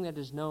everything that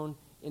is known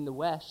in the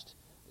West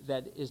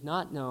that is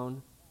not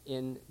known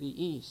in the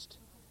East.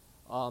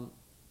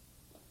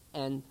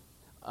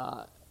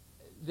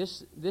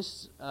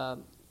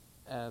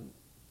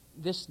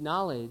 This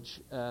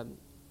knowledge,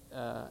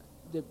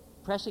 the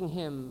pressing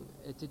him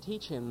to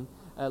teach him,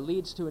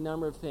 leads to a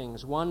number of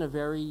things. One, a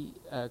very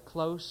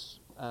close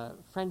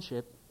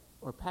friendship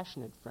or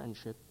passionate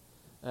friendship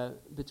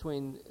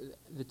between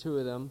the two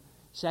of them.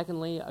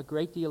 Secondly, a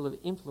great deal of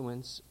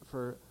influence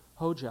for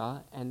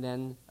Hoja, and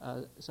then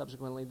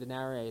subsequently the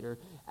narrator,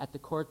 at the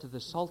court of the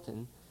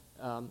Sultan,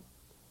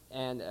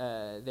 and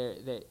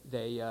they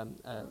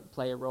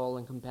play a role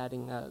in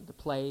combating the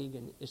plague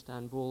in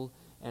Istanbul.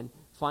 And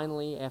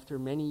finally, after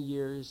many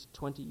years,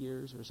 20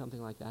 years or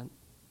something like that,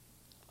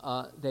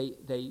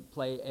 they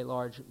play a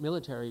large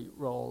military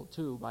role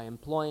too, by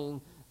employing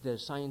their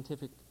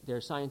scientific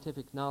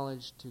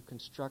knowledge to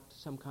construct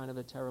some kind of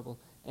a terrible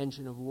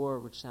engine of war,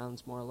 which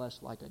sounds more or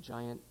less like a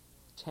giant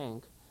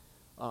tank,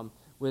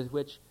 with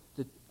which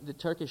the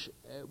Turkish,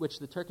 which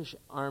the Turkish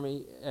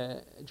army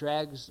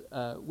drags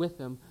with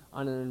them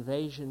on an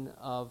invasion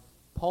of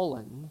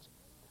Poland,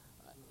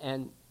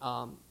 and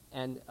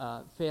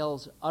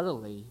fails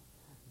utterly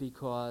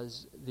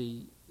because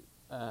the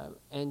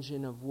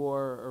engine of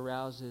war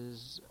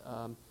arouses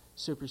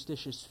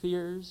superstitious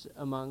fears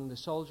among the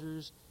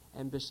soldiers,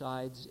 and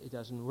besides, it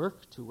doesn't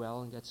work too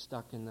well and gets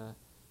stuck in the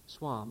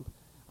swamp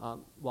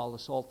while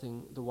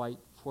assaulting the White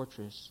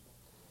Fortress.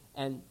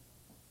 And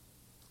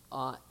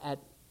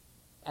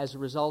as a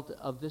result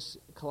of this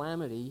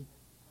calamity,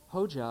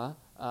 Hoxha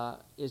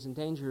is in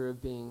danger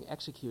of being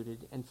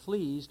executed and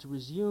flees to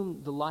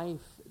resume the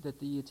life that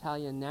the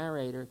Italian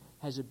narrator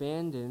has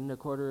abandoned a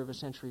quarter of a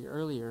century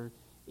earlier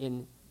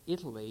in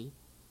Italy.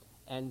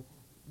 And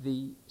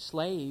the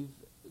slave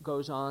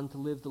goes on to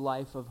live the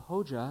life of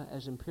Hoxha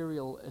as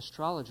imperial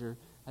astrologer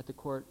at the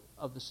court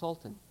of the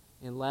Sultan,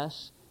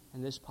 unless,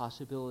 and this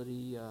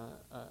possibility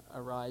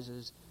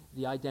arises,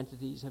 the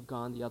identities have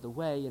gone the other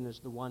way, and there's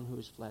the one who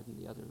has fled and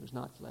the other who has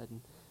not fled.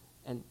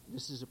 And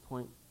this is a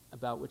point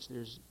about which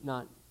there's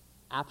not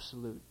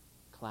absolute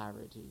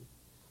clarity.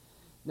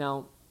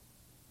 Now,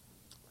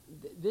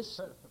 this...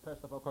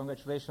 First of all,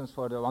 congratulations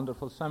for the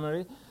wonderful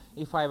summary.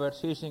 If I were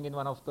teaching in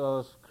one of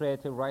those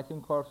creative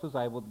writing courses,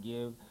 I would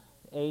give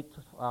 8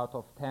 out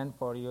of 10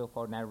 for you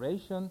for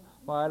narration,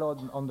 while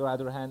on the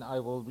other hand, I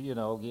will,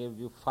 give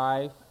you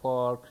 5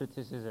 for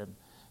criticism.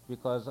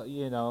 Because,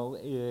 I'm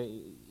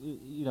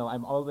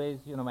always,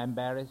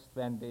 embarrassed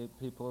when the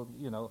people,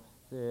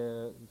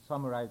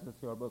 summarizes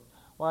your book.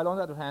 While on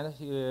the other hand,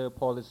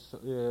 Paul is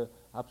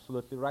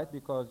absolutely right,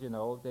 because,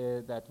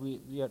 that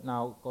we are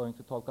now going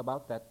to talk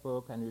about that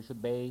book, and we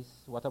should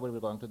base whatever we're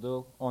going to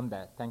do on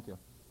that. Thank you.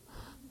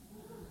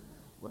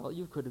 Well,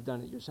 you could have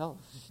done it yourself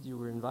if you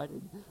were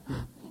invited.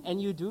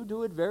 And you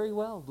do it very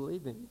well,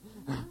 believe me.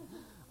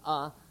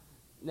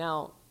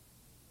 Now,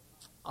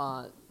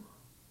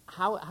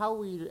 how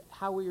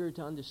we are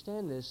to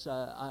understand this,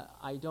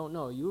 I don't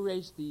know. You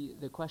raised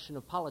the question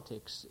of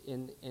politics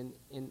in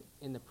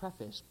the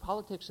preface.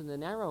 Politics in the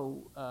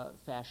narrow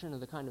fashion,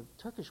 of the kind of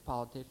Turkish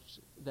politics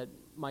that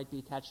might be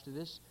attached to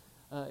this,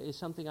 is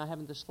something I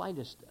haven't the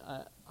slightest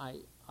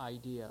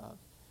idea of.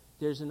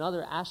 There's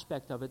another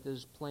aspect of it that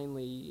is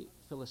plainly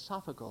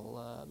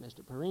philosophical.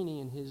 Mr. Perini,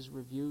 in his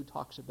review,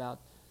 talks about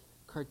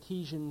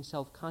Cartesian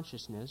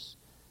self-consciousness,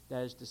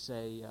 that is to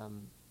say,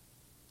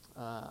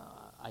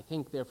 I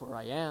think, therefore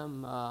I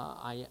am.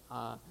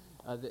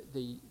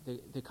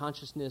 The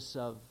consciousness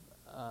of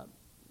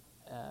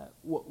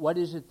what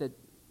is it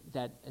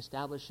that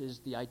establishes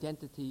the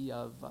identity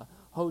of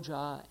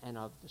Hoxha and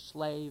of the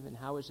slave, and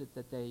how is it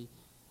that they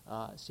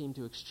seem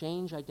to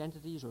exchange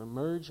identities or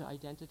merge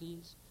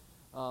identities?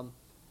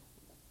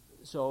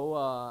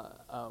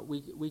 So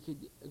we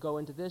could go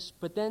into this,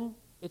 but then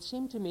it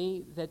seemed to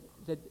me that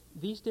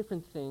these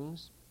different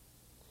things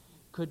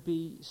could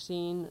be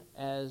seen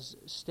as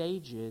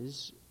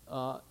stages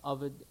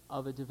of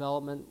a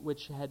development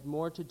which had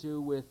more to do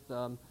with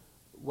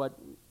what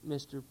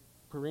Mr.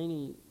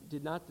 Perini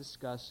did not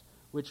discuss,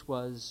 which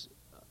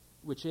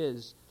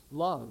is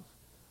love.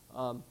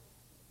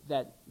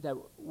 That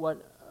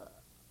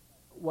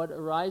what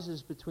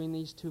arises between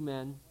these two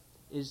men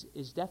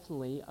is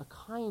definitely a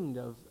kind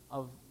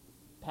of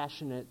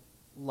passionate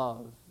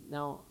love.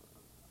 Now,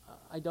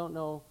 I don't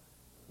know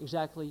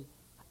exactly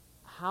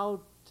how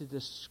to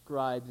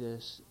describe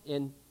this.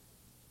 In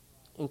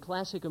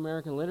classic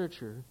American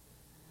literature,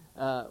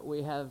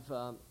 we have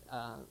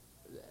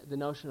the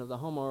notion of the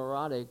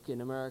homoerotic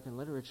in American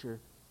literature,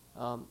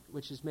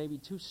 which is maybe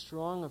too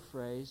strong a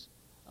phrase,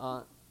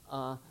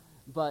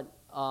 but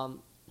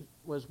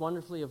was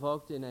wonderfully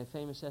evoked in a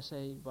famous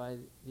essay by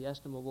the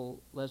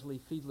estimable Leslie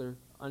Fiedler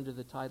under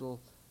the title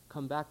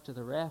 "Come Back to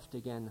the Raft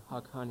Again,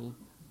 Huck Honey,"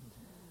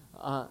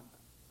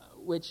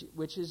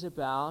 which is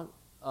about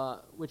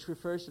which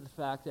refers to the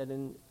fact that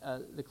in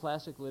the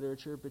classic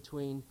literature,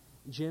 between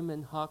Jim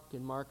and Huck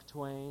and Mark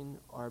Twain,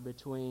 or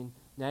between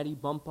Natty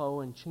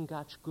Bumppo and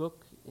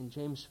Chingachgook and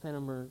James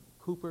Fenimore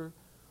Cooper,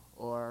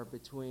 or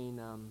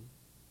between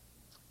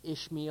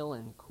Ishmael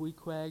and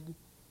Queequeg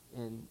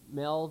and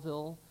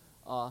Melville,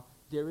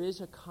 there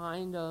is a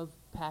kind of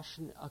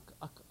passion,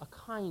 a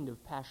kind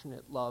of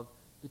passionate love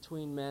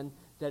between men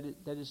that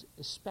is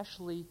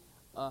especially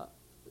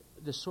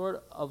the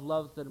sort of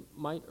love that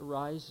might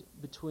arise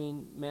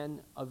between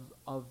men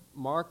of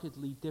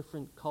markedly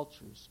different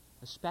cultures,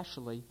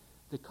 especially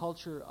the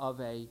culture of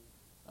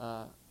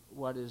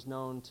what is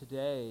known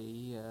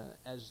today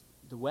as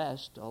the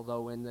West,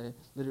 although in the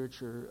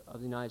literature of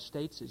the United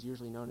States is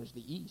usually known as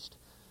the East,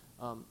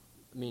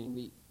 meaning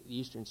the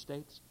Eastern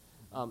States.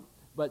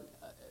 But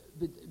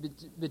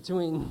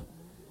between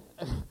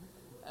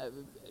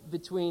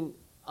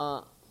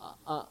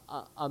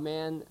a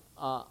man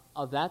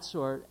of that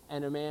sort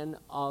and a man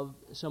of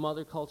some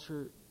other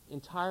culture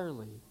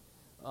entirely,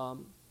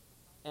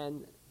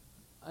 and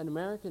an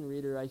American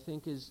reader, I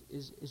think, is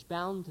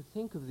bound to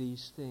think of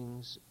these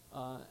things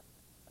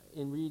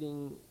in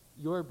reading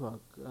your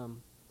book.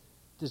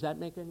 Does that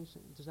make any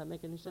sense? Does that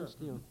make any sense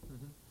to you?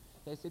 Mm-hmm.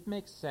 Yes, it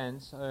makes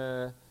sense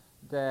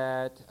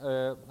that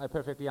I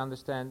perfectly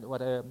understand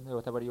whatever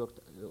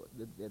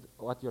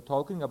what you're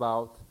talking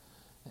about.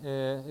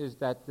 Is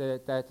that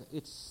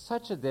it's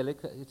such a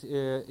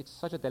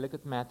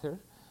delicate matter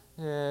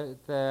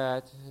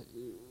that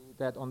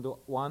on the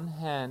one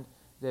hand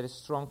there is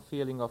strong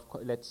feeling of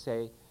let's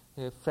say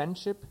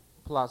friendship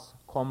plus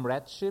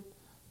comradeship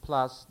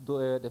plus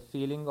the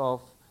feeling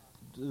of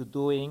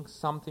doing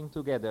something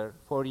together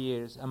for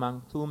years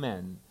among two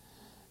men.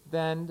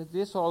 Then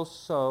this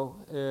also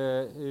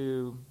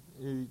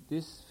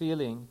this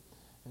feeling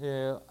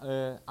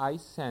I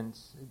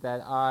sense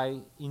that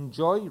I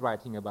enjoy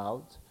writing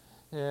about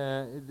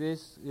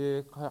this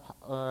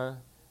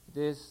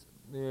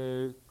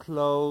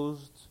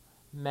closed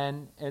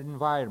man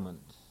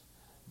environment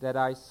that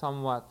I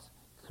somewhat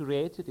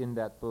created in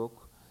that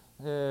book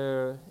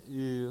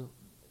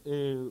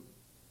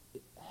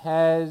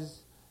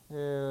has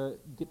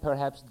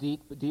perhaps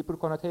deeper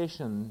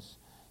connotations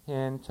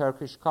in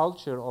Turkish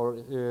culture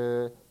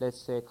or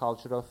let's say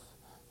culture of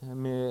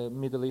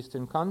Middle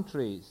Eastern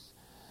countries.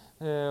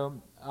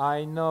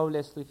 I know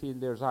Leslie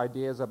Fielder's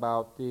ideas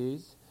about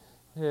these,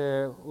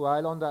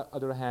 while on the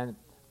other hand,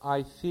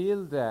 I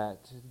feel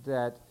that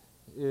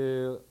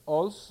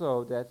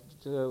also that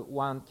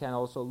one can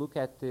also look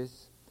at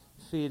this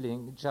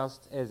feeling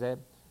just as a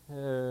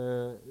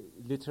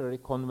literary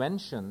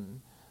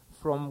convention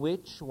from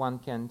which one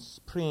can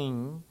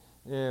spring,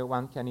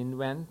 one can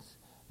invent,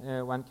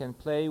 one can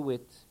play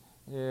with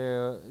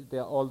the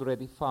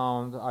already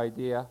found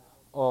idea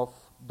of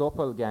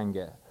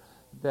doppelganger.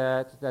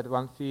 That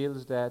one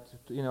feels that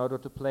in order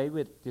to play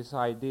with this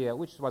idea,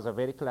 which was a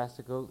very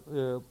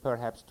classical,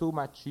 perhaps too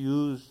much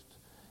used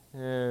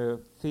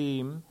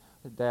theme,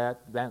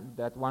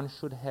 that one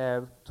should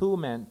have two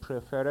men,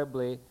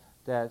 preferably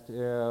that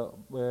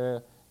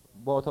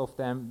both of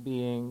them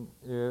being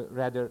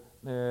rather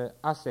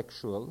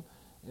asexual.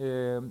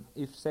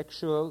 If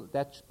sexual,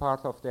 that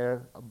part of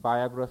their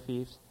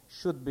biographies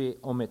should be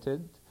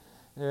omitted.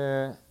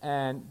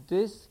 And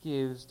this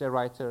gives the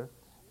writer,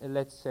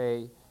 let's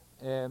say,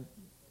 an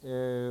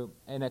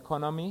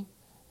economy,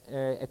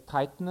 a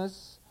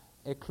tightness,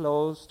 a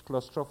closed,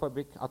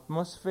 claustrophobic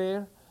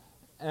atmosphere,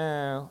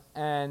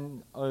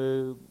 and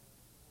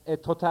a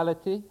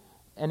totality,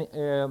 and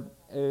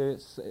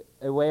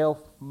a way of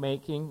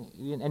making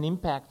an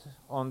impact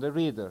on the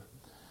reader.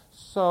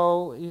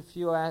 So, if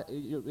you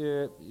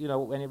know,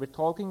 when we're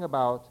talking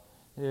about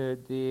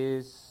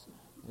these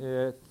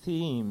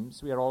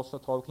themes, we are also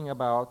talking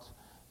about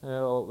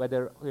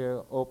whether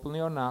openly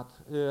or not,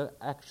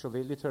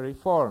 actually literary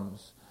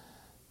forms.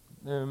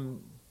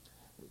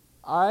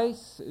 I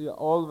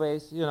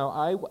always,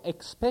 I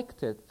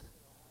expected,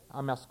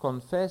 I must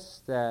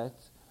confess that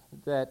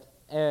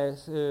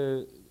as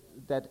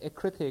that a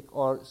critic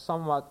or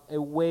somewhat a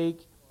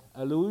vague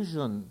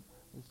allusion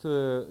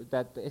to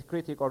that a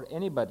critic or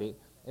anybody,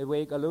 a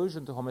vague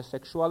allusion to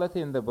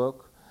homosexuality in the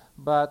book,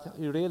 but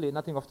really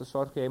nothing of the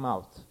sort came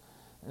out.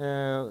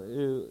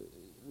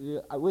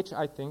 Which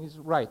I think is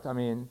right. I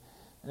mean,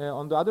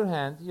 on the other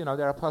hand,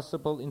 there are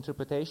possible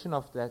interpretation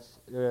of that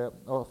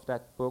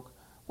book,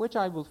 which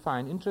I will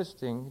find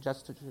interesting.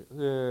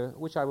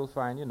 Which I will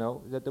find,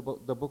 that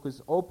the book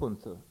is open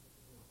to.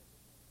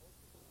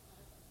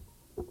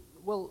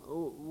 Well,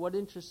 what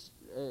interests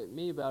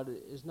me about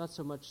it is not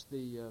so much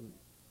the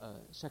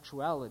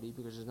sexuality,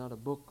 because it's not a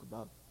book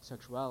about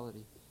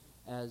sexuality,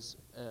 as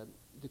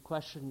the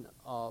question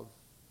of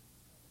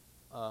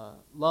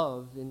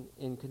love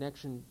in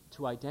connection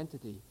to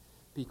identity,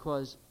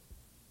 because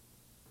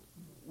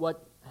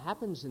what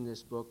happens in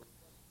this book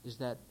is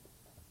that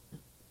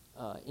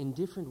in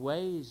different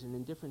ways and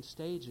in different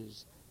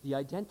stages, the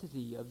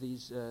identity of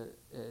these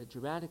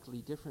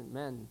dramatically different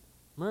men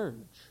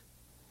merge,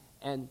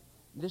 and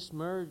this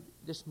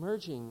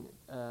merging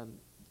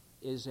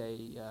is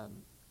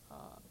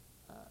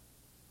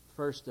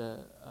first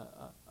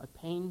a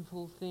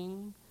painful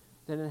thing,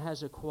 then it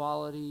has a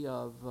quality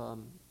of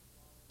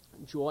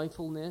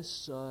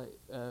joyfulness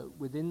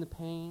within the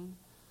pain.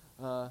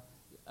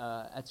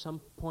 At some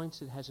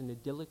points it has an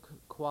idyllic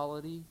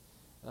quality.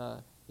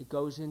 It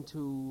goes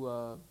into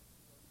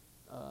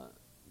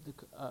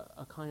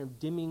a kind of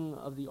dimming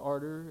of the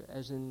ardor,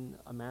 as in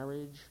a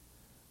marriage.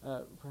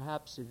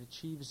 Perhaps it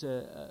achieves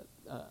it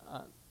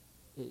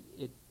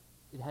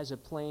has a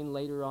plane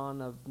later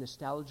on of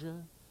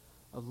nostalgia,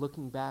 of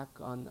looking back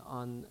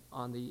on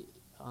the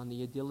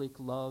idyllic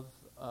love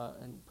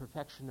and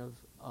perfection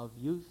of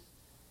youth.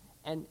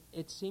 And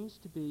it seems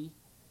to be,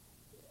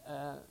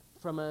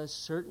 from a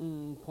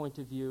certain point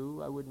of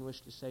view, I wouldn't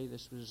wish to say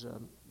this was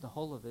the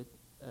whole of it,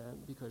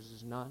 because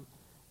it's not,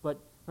 but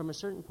from a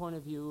certain point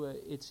of view,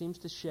 it seems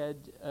to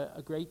shed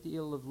a great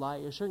deal of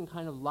light, a certain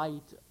kind of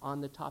light on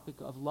the topic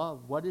of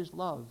love. What is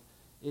love?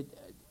 It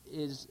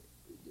is,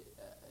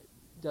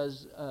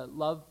 does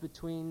love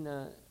between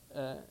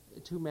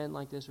two men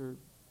like this, or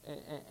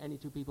any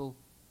two people,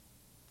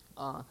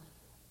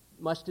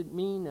 must it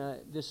mean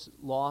this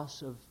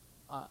loss of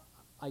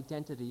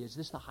identity? Is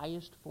this the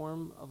highest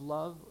form of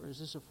love, or is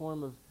this a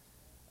form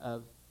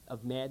of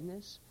of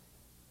madness.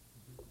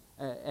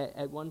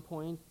 At one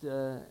point,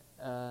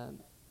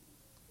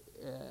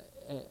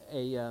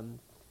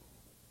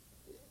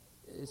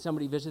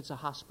 somebody visits a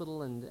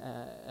hospital and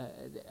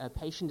a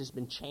patient has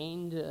been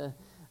chained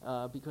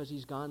because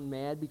he's gone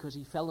mad because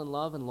he fell in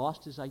love and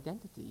lost his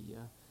identity.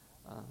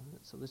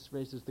 So this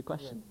raises the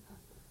question. Yeah.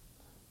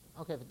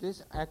 Okay, but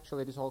this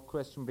whole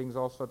question brings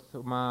also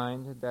to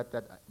mind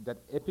that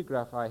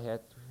epigraph I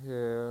had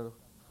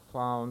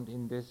found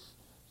in this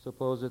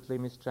supposedly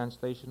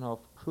mistranslation of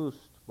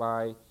Proust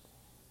by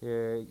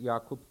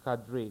Yakub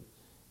Kadri.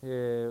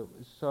 If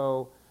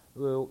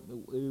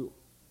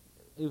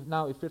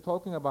we're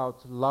talking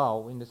about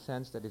love in the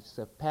sense that it's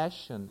a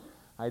passion,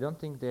 I don't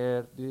think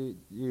the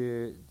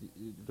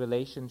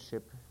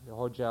relationship, the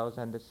Hojaus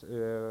and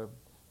the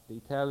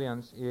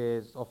Italians,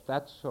 is of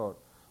that sort.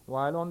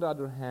 While on the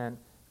other hand,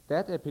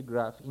 that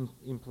epigraph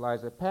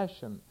implies a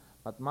passion.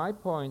 But my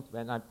point,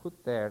 when I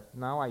put there,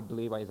 now I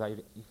believe,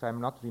 if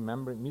I'm not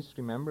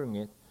misremembering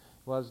it,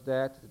 was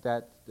that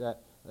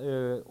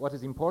what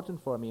is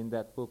important for me in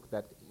that book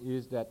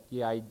is that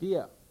the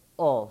idea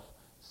of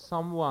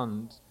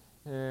someone's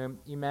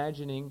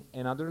imagining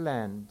another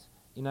land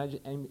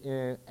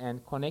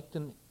and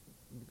connecting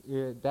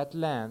that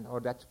land or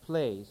that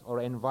place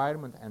or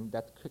environment and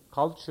that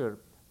culture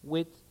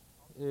with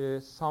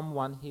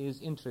someone he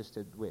is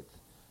interested with.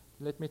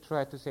 Let me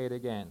try to say it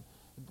again.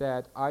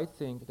 That I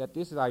think that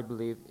this is, I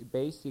believe,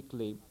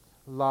 basically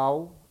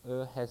love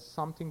has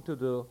something to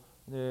do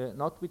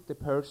not with the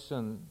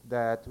person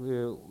that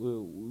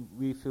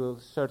we feel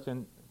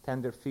certain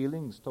tender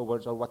feelings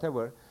towards or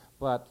whatever,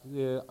 but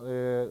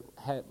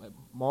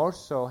more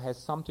so has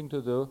something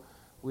to do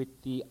with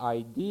the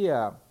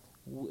idea,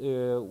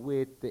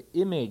 with the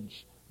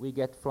image we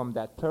get from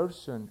that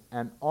person,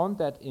 and on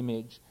that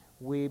image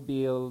we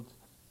build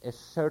a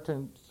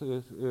certain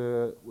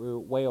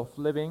way of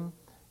living,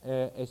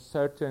 a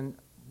certain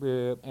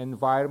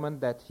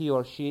environment that he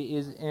or she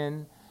is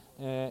in,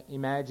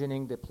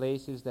 imagining the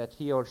places that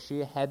he or she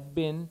had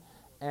been,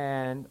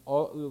 and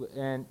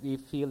we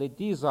feel a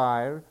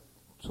desire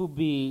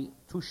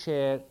to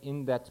share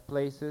in that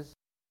places.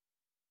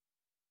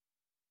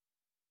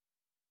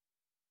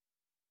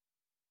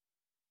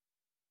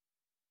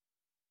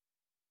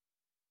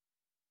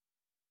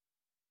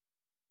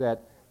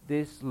 That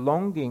this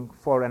longing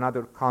for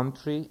another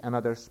country,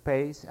 another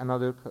space,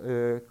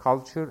 another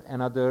culture,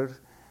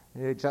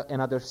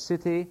 another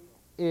city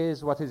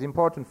is what is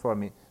important for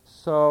me.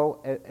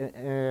 So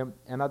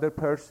another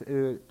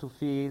person to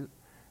feel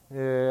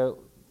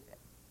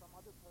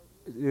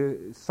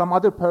some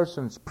other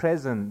person's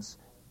presence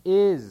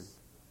is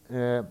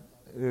a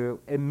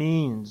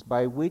means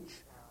by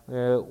which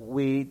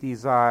we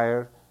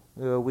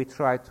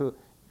try to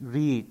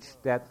reach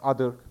that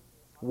other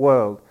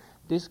world.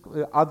 This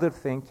other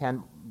thing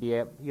can be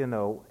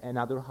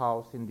another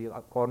house in the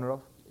corner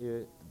of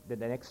the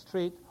next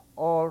street,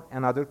 or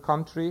another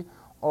country,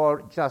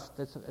 or just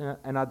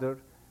another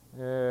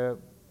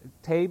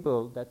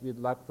table that we'd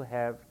like to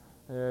have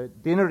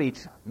dinner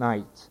each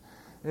night.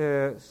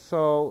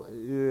 So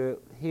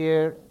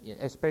here,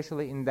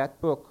 especially in that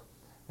book,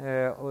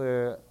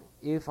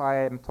 if I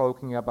am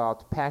talking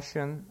about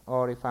passion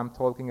or if I'm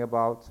talking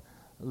about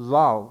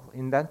love,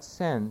 in that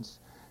sense,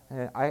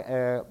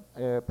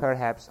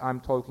 perhaps I'm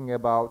talking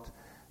about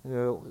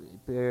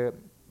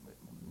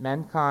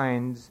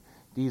mankind's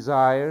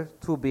desire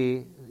to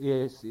be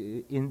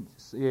in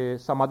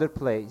some other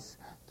place,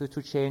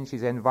 to change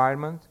his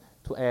environment,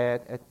 to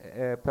add,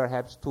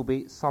 perhaps to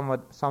be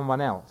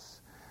someone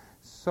else.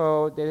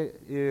 So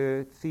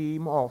the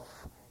theme of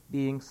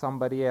being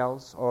somebody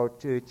else or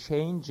to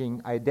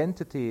changing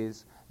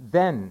identities,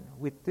 then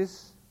with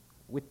this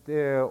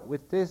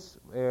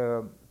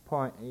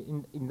point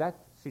in that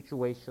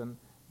situation,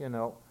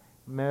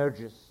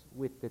 merges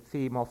with the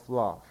theme of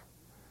love.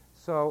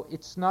 So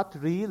it's not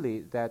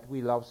really that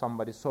we love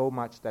somebody so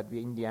much that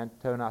we in the end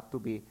turn out to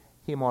be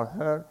him or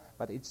her,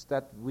 but it's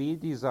that we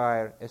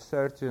desire a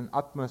certain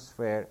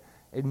atmosphere,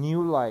 a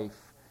new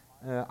life,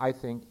 I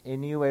think, a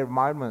new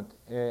environment,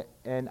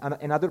 and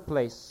another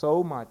place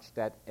so much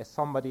that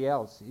somebody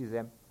else is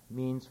a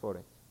means for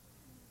it.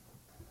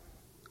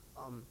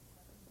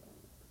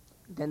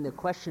 Then the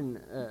question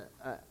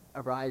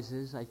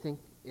arises, I think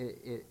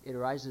it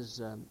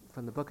arises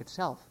from the book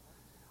itself.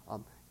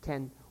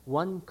 Can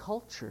one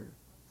culture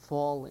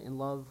fall in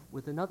love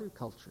with another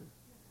culture?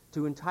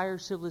 Do entire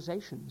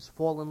civilizations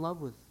fall in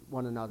love with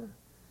one another?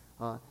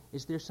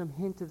 Is there some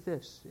hint of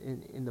this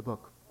in the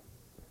book?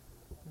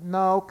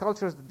 No,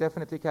 cultures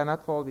definitely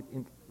cannot fall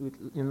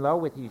in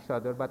love with each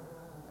other, but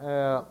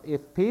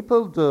if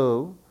people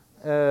do,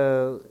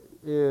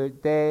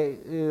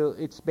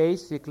 it's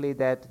basically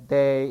that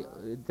they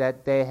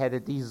had a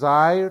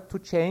desire to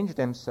change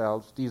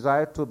themselves,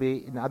 desire to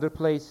be in other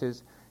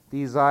places,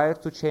 desire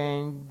to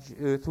change,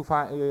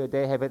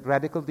 they have a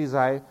radical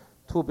desire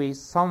to be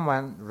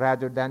someone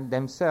rather than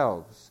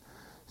themselves.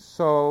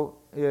 So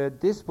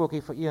this book,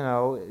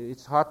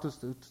 it's hard to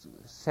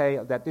say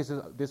that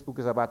this book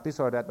is about this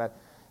or that, but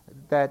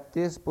that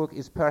this book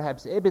is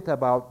perhaps a bit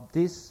about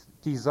this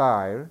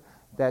desire,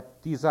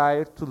 that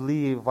desire to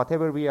leave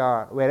whatever we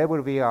are,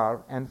 wherever we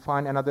are, and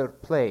find another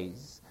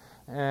place,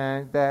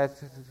 and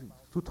that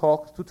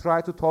to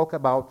try to talk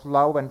about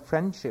love and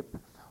friendship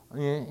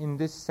in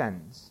this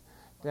sense,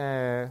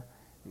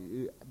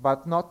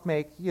 but not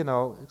make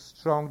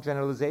strong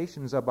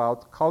generalizations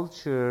about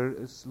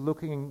cultures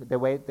looking the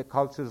way the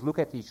cultures look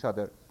at each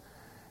other.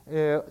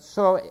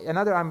 So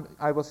another,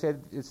 I will say,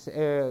 is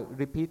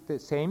repeat the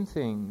same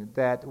thing,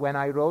 that when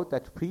I wrote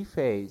that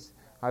preface,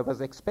 I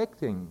was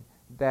expecting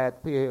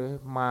that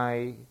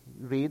my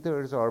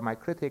readers or my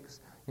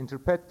critics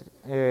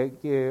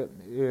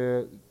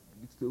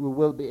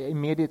will be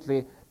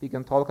immediately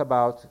begin talk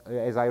about,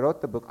 as I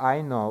wrote the book,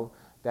 I know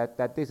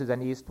that this is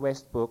an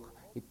East-West book.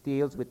 It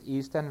deals with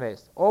East and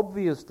West.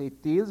 Obviously,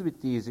 it deals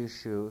with these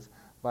issues,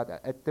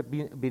 but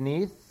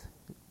beneath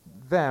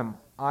them,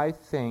 I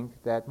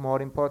think that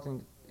more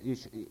important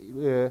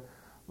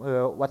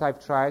what I've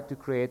tried to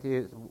create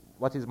is,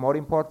 what is more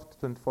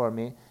important for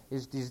me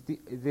is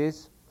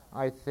this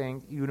I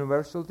think,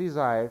 universal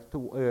desire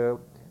to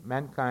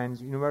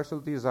mankind's universal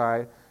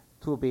desire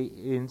to be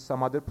in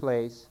some other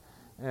place,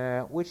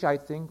 which I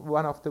think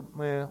one of the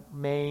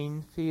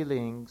main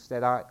feelings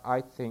that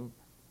I think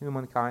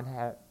humankind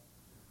have.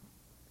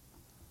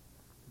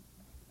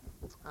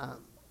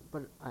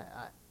 But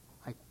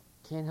I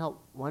can't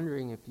help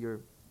wondering if you're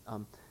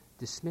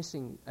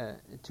dismissing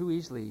too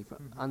easily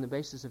on the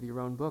basis of your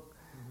own book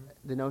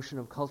the notion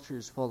of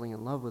cultures falling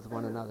in love with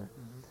one another,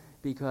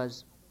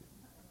 because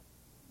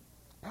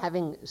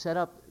having set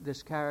up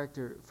this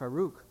character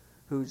Farouk,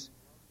 whose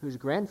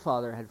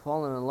grandfather had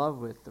fallen in love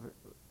with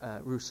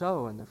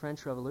Rousseau and the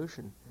French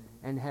Revolution,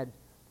 and had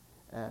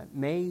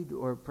made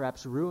or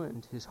perhaps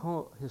ruined his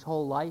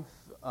whole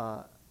life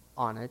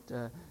on it,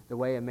 the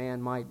way a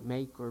man might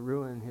make or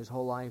ruin his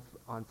whole life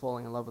on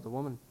falling in love with a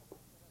woman.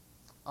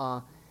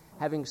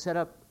 Having set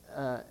up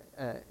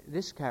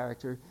this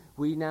character,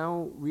 we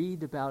now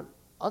read about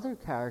other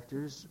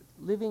characters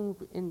living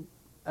in,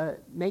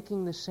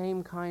 making the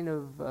same kind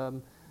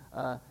of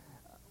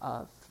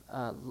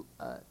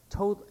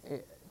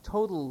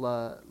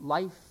total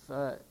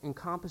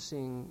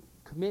life-encompassing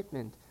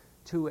commitment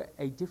to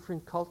a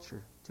different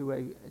culture, to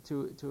a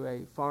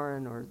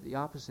foreign or the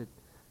opposite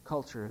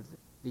culture,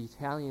 the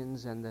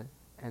Italians and the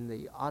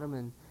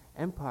Ottoman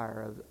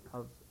Empire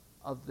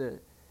of the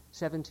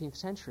 17th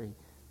century,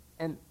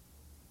 and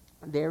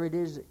there it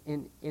is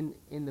in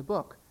the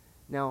book.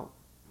 Now,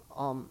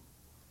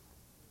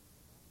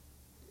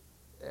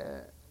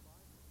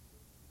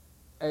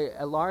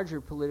 a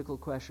larger political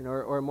question,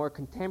 or a more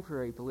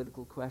contemporary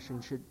political question,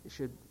 should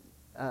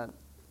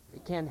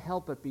it can't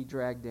help but be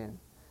dragged in,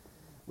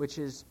 which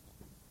is,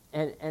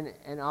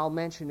 and I'll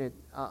mention it.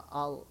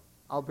 I'll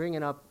bring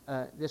it up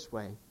this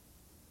way.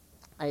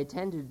 I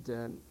attended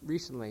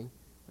recently,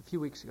 a few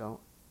weeks ago,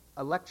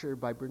 a lecture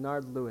by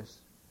Bernard Lewis,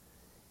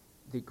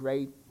 the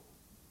great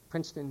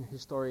Princeton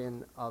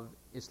historian of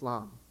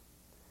Islam.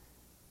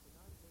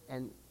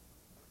 And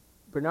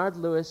Bernard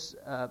Lewis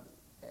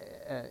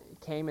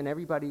came, and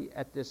everybody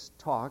at this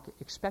talk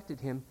expected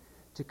him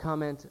to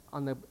comment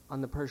on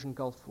the Persian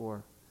Gulf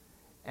War,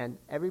 and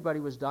everybody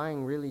was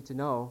dying really to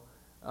know: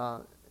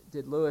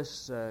 did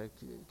Lewis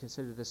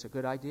consider this a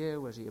good idea?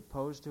 Was he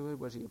opposed to it?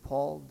 Was he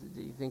appalled? Did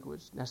he think it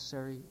was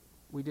necessary?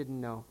 We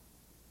didn't know.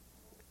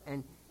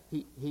 And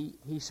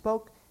he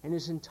spoke, and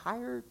his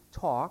entire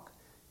talk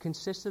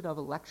consisted of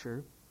a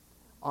lecture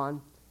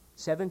on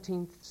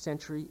 17th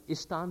century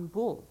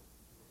Istanbul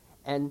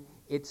and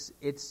its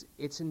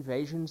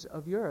invasions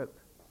of Europe.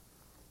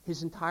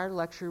 His entire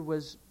lecture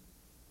was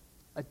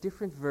a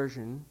different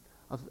version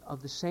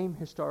of the same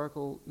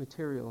historical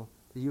material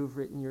that you have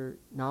written your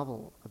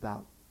novel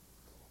about.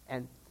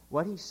 And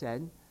what he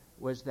said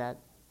was that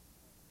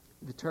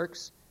the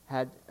Turks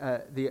had,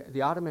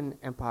 the Ottoman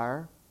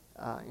Empire,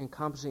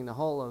 encompassing the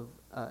whole of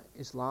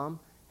Islam,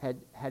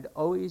 had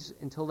always,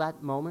 until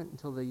that moment,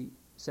 until the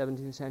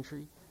 17th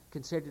century,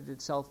 considered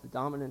itself the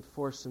dominant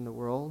force in the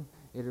world.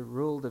 It had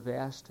ruled a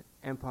vast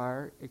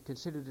empire. It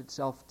considered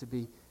itself to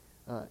be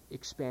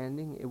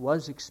expanding. It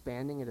was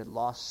expanding. It had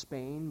lost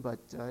Spain, but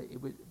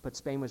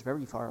Spain was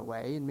very far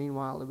away. And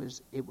meanwhile,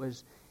 it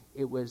was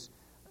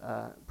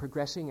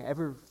progressing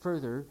ever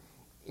further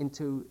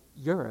into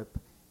Europe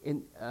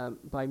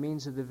by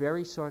means of the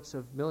very sorts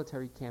of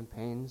military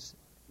campaigns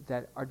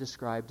that are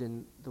described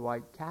in The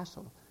White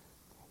Castle.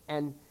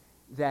 And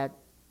that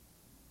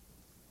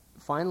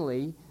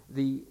finally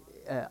the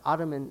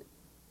Ottoman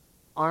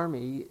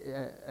army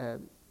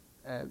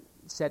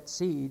set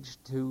siege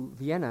to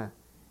Vienna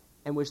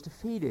and was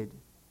defeated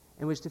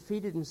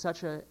in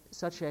such a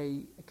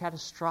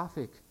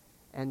catastrophic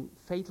and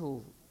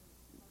fatal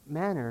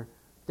manner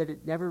that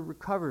it never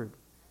recovered,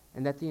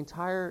 and that the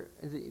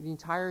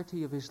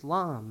entirety of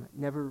Islam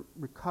never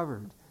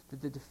recovered.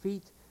 That the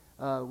defeat,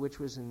 which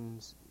was in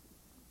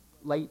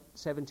late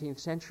 17th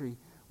century,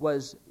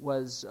 was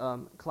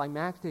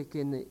climactic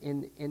in the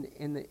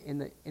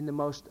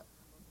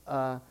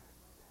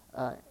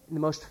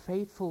most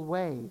fateful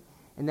way,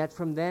 and that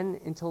from then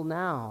until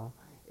now,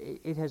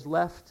 it has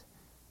left,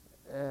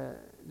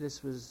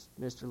 this was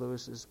Mr.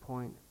 Lewis's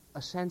point,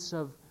 a sense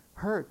of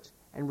hurt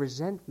and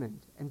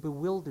resentment and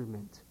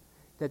bewilderment,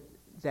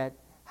 that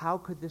how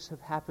could this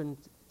have happened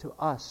to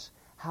us?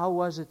 How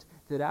was it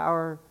that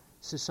our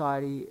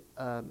society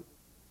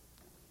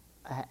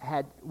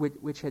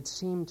which had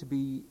seemed to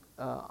be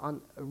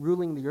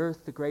ruling the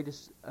earth, the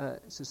greatest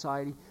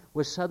society,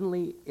 was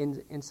suddenly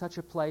in such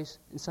a place,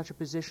 in such a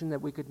position that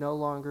we could no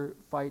longer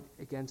fight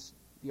against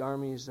the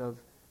armies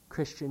of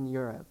Christian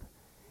Europe,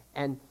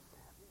 and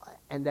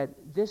that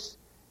this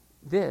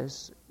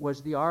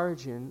was the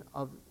origin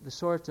of the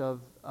sort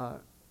of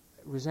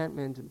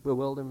resentment and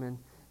bewilderment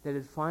that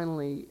had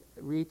finally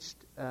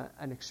reached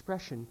an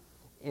expression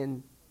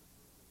in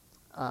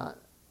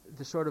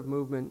the sort of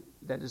movement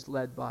that is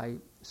led by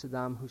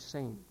Saddam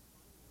Hussein.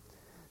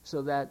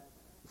 So that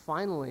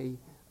finally,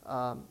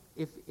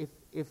 if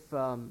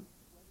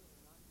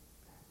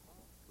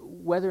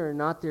whether or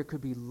not there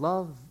could be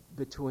love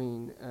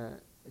between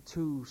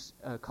two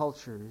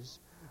cultures,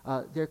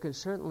 there can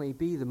certainly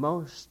be the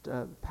most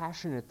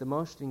passionate, the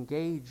most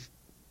engaged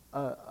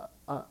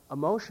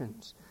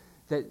emotions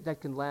that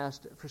can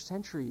last for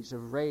centuries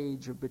of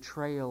rage, of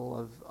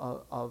betrayal,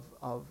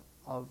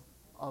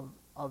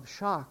 of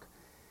shock,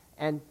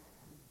 and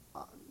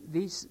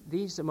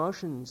these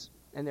emotions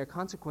and their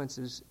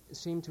consequences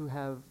seem to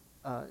have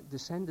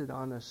descended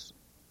on us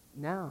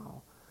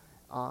now.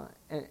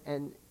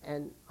 And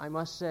I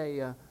must say,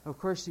 of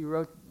course, you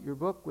wrote your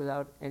book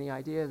without any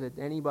idea that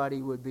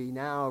anybody would be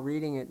now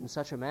reading it in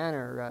such a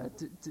manner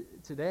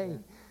today,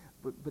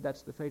 but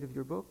that's the fate of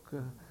your book.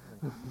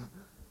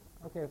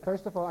 Okay,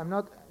 first of all, I'm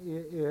not.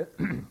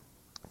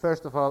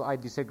 First of all, I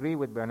disagree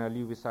with Bernard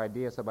Lewis'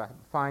 ideas about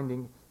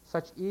finding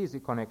such easy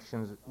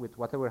connections with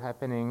whatever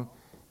happening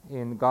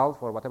in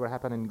Gulf or whatever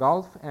happened in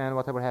Gulf and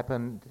whatever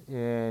happened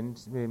in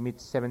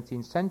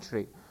mid-17th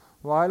century.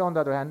 While on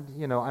the other hand,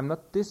 I'm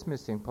not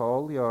dismissing,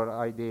 Paul, your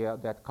idea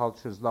that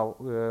cultures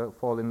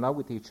fall in love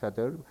with each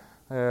other.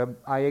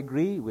 I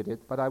agree with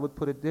it, but I would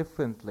put it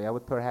differently. I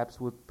would perhaps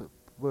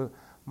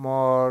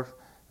more.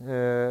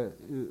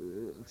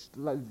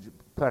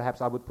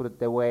 Perhaps I would put it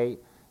the way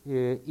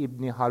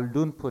Ibn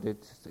Khaldun put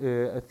it,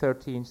 a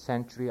 13th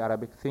century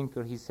Arabic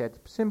thinker. He said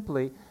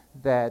simply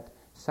that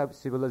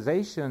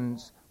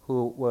civilizations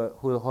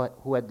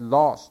who had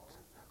lost,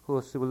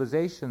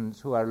 civilizations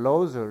who are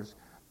losers,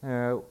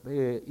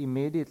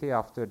 immediately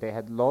after they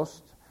had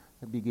lost,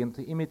 begin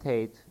to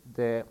imitate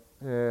the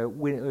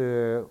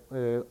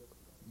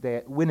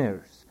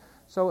winners.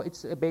 So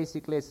it's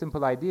basically a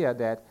simple idea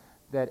that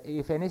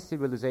if any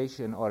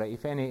civilization or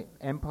if any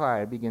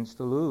empire begins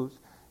to lose,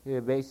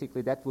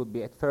 basically that would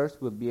be at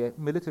first would be a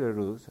military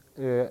ruse.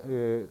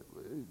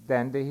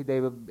 Then they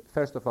will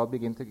first of all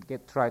begin to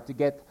try to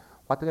get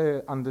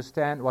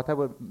understand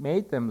whatever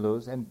made them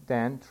lose, and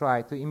then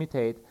try to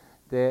imitate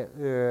the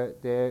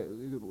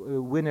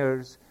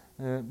winners'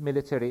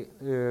 military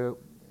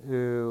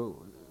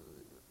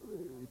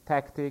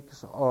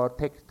tactics or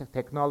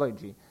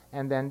technology,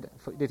 and then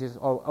this is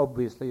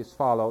obviously is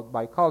followed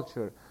by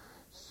culture.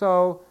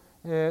 So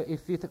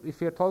if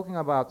you're talking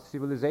about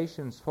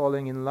civilizations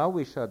falling in love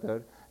with each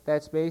other,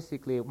 that's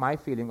basically my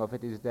feeling of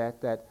it, is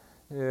that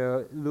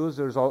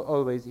losers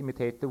always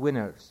imitate the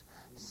winners.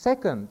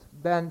 Second,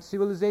 then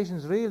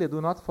civilizations really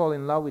do not fall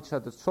in love with each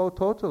other so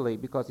totally,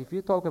 because if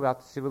you talk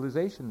about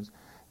civilizations,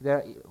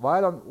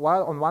 while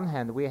on one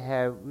hand we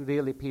have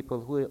really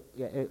people who,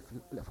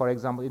 for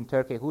example in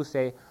Turkey, who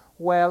say,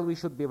 well, we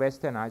should be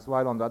westernized,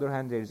 while on the other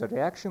hand there is a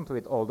reaction to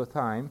it all the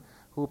time,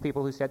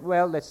 people who said,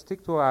 well, let's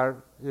stick to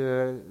our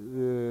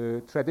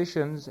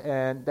traditions,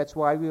 and that's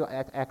why we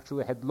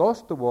actually had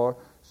lost the war,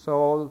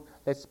 so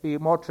let's be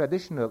more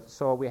traditional,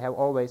 so we have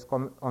always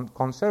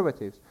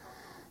conservatives.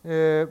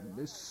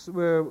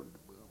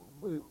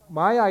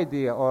 My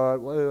idea, or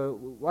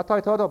what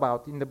I thought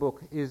about in the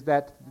book, is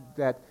that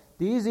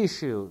these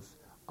issues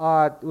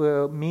are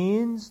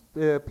means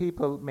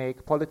people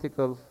make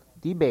political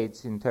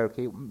debates in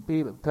Turkey.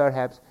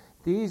 Perhaps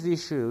these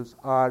issues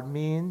are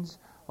means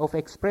of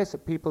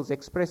people's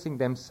expressing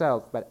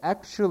themselves, but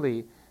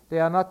actually they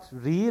are not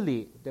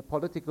really the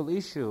political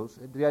issues.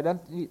 They are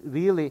not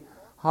really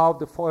how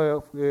the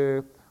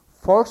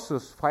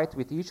forces fight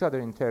with each other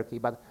in Turkey,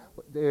 but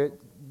the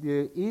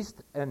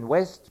East and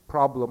West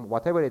problem,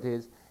 whatever it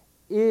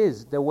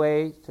is the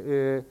way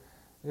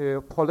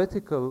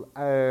political,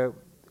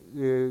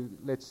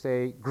 let's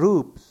say,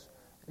 groups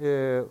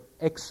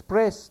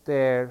express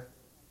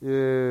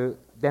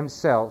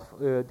themselves,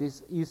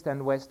 this East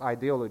and West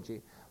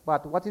ideology.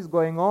 But what is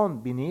going on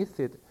beneath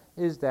it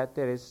is that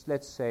there is,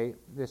 let's say,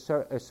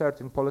 a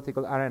certain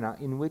political arena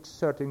in which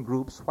certain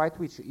groups fight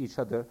with each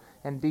other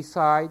and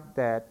decide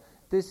that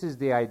this is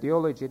the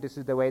ideology, this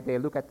is the way they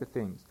look at the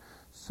things.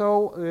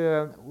 So,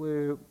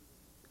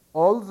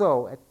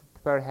 although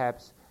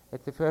perhaps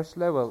at the first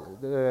level,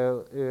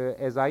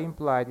 as I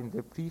implied in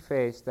the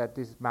preface, that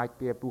this might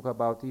be a book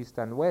about East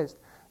and West,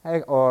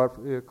 or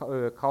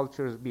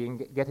cultures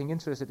getting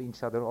interested in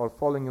each other or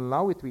falling in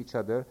love with each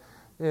other,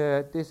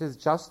 this is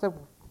just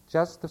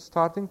the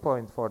starting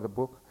point for the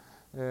book.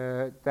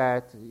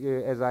 That,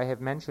 as I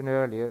have mentioned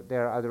earlier,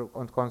 there are other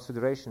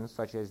considerations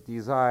such as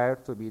desire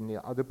to be in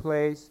the other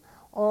place,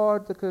 or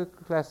the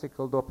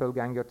classical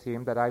doppelganger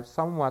theme that I've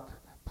somewhat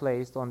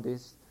placed on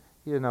this,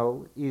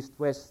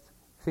 East-West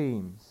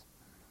themes.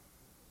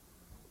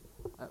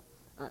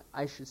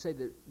 I should say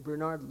that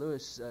Bernard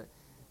Lewis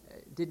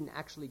didn't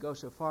actually go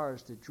so far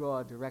as to draw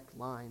a direct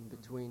line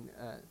between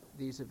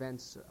these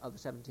events of the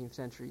 17th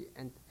century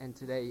and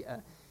today.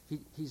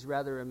 He's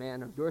rather a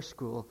man of your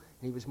school,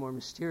 and he was more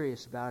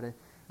mysterious about it,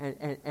 and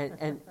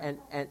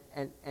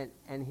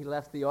he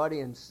left the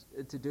audience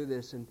to do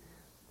this, and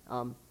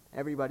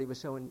everybody was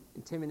so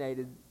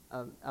intimidated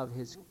of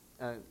his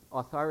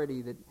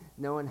authority that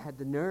no one had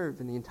the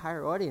nerve in the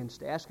entire audience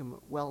to ask him,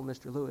 "Well,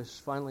 Mr. Lewis,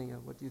 finally,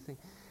 what do you think?"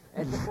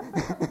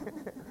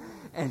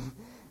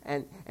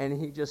 And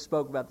he just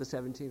spoke about the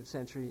 17th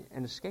century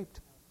and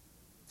escaped.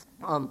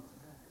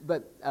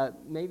 But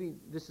maybe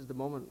this is the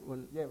moment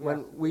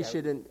when we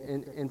should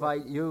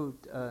invite you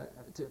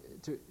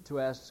to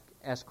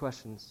ask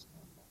questions.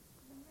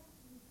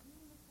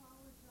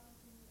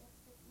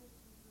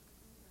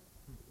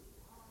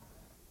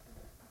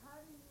 How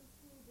do you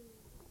see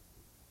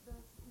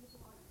those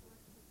mythological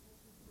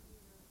expectations of the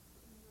reader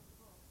in your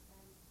book,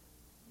 and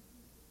did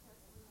you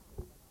successfully?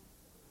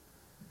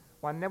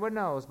 One never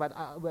knows, but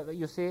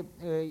you see,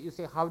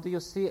 how do you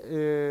see?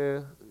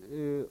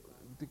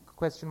 The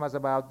question was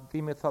about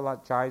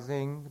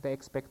demythologizing the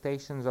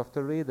expectations of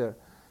the reader,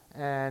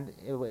 and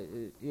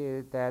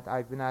that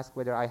I've been asked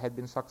whether I had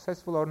been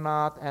successful or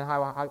not, and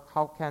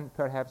how can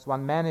perhaps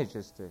one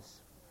manages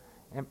this.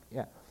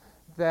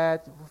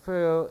 That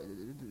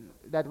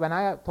when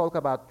I talk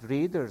about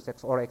readers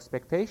or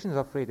expectations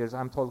of readers,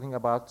 I'm talking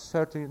about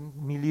certain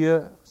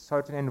milieu,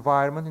 certain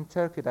environment in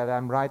Turkey that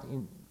I'm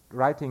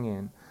writing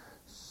in.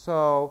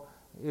 So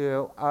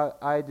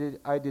I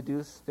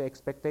deduce the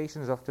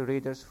expectations of the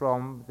readers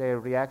from their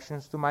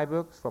reactions to my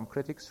books, from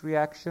critics'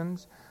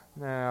 reactions,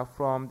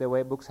 from the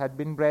way books had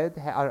been read,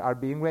 are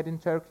being read in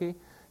Turkey.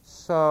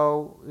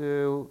 So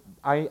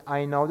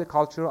I know the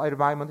cultural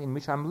environment in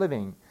which I'm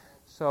living.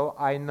 So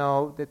I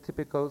know the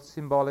typical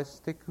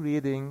symbolistic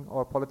reading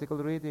or political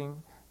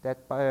reading that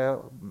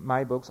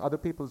my books, other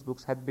people's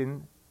books, had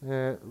been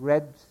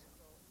read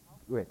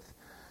with.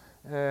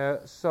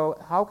 So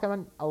how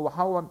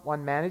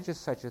one manages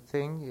such a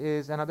thing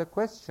is another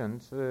question.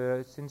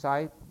 Since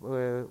I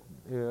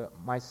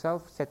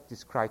myself set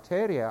this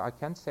criteria, I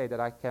can't say that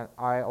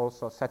I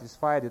also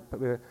satisfied it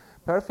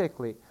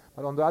perfectly.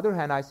 But on the other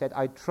hand, I said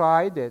I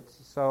tried it.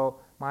 So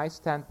my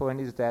standpoint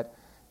is that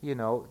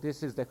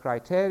this is the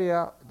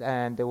criteria,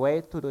 and the way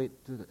to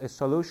a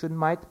solution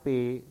might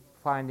be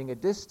finding a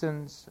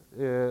distance,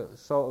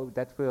 so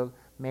that will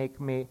make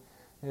me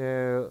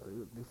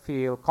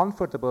feel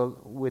comfortable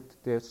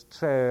with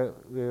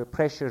the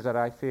pressures that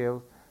I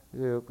feel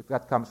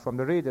that comes from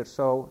the reader.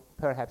 So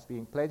perhaps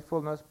being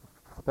playfulness,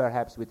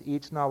 perhaps with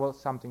each novel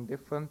something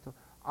different,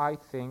 I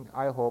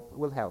hope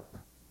will help.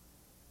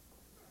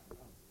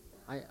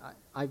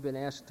 I've been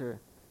asked to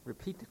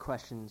repeat the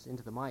questions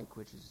into the mic,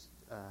 which is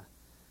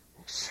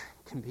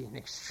can be an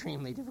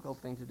extremely difficult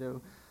thing to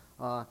do,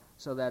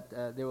 so that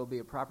there will be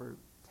a proper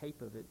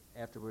tape of it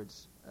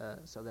afterwards,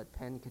 so that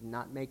Penn could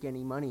not make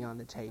any money on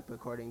the tape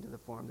according to the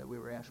form that we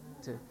were asked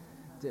to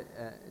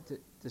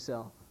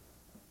sell.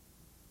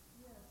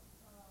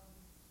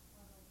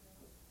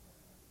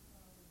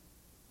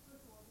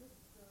 First of all, this,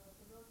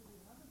 for those of you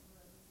who haven't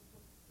read it, the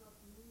book struck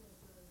me as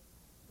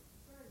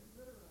very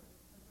literary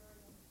and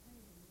very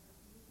entertaining.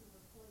 There's usually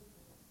a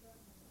playful,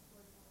 definitely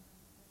playful and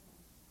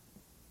entertaining.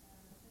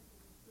 And I think the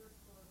research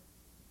for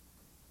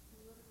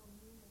political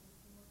meaning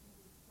and what can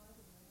be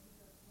exciting, I think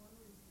that's one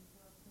reason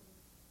for us to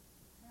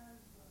has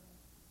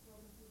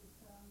broken through the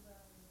sound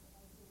barrier to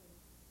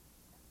isolate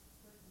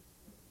Turkish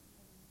in a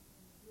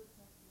good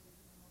sense of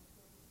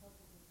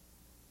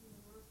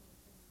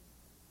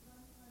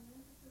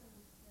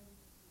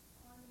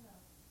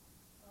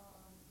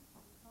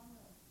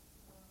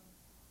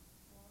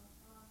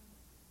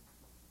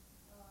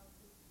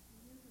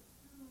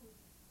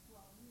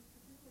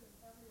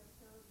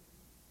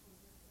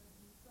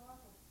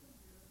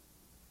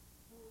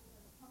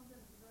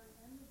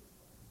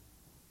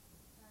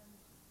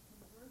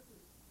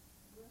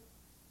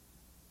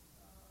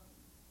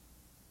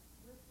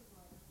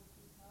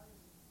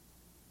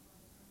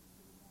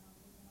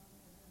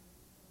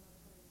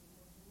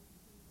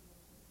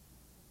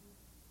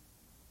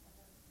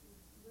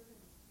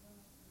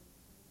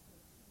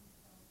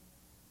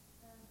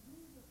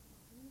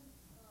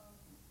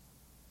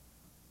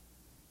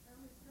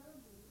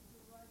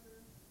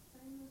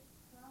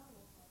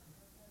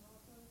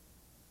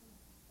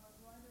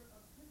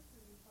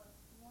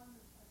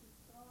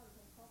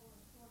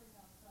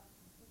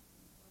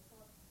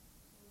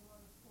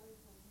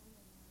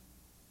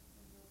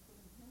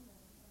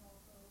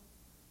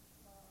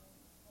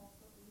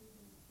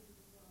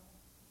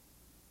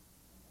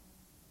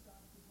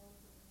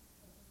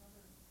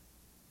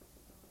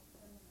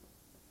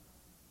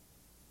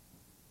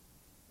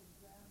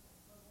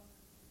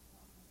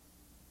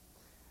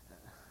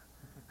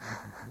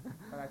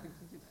I think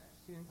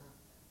since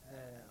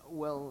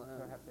Well,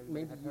 perhaps everybody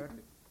maybe had heard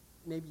it.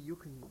 maybe you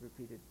can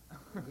repeat it.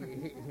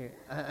 Here.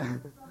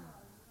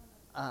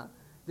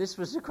 This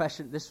was a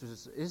question. This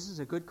is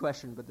a good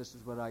question, but this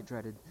is what I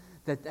dreaded.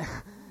 That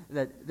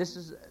that this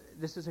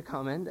is a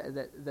comment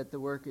that the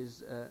work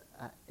is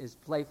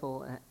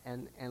playful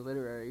and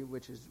literary,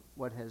 which is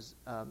what has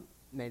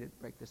made it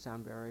break the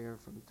sound barrier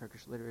from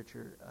Turkish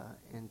literature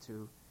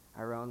into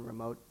our own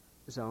remote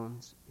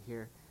zones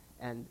here.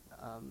 And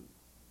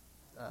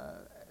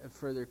a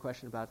further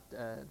question about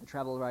the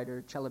travel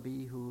writer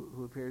Chalabi,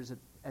 who appears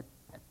at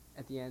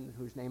the end,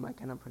 whose name I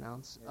cannot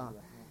pronounce,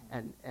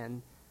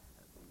 and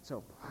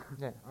so.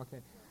 Yeah.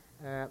 Okay.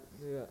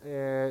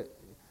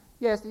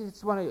 Yes,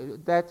 it's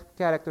that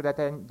character that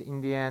in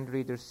the end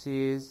reader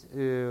sees,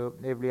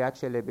 Evliya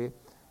Çelebi,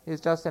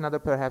 is just another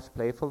perhaps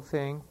playful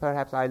thing.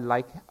 Perhaps I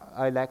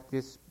like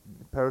this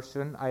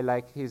person. I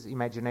like his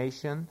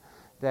imagination.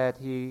 That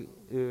he,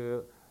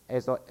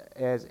 as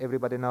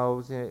everybody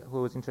knows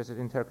who is interested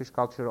in Turkish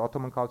culture,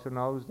 Ottoman culture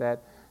knows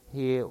that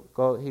he's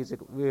a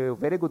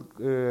very good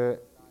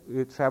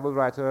travel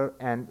writer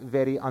and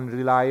very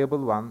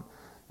unreliable one.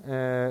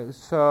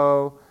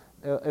 So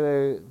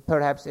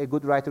perhaps a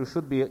good writer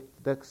should be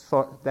that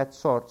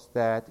sort.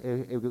 That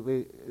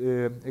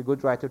a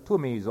good writer to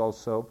me is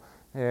also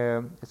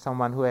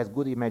someone who has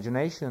good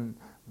imagination,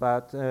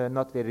 but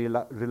not very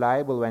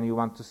reliable when you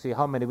want to see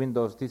how many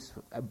windows this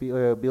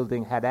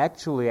building had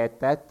actually at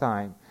that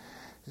time.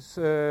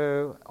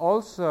 So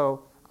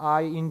also,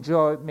 I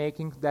enjoy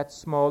making that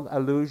small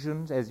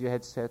allusions, as you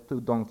had said, to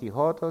Don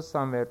Quixote,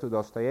 somewhere to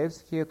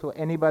Dostoevsky, to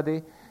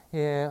anybody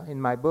in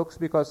my books,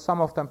 because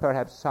some of them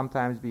perhaps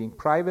sometimes being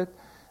private.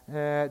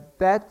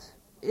 That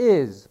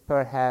is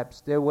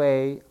perhaps the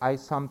way I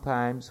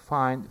sometimes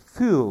find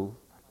fuel,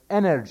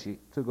 energy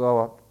to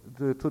go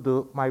to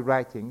do my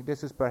writing.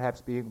 This is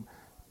perhaps being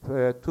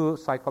too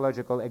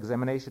psychological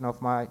examination of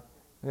my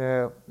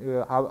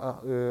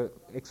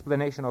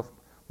explanation of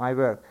my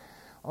work.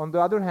 On the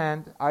other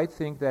hand, I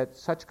think that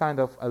such kind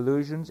of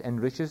allusions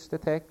enriches the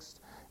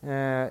text.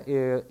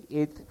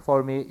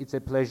 For me, it's a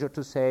pleasure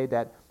to say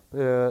that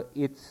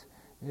it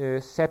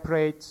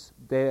separates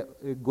the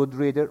good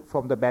reader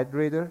from the bad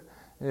reader.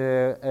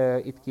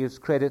 It gives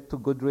credit to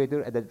good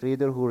reader and the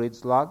reader who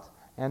reads a lot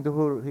and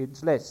who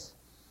reads less.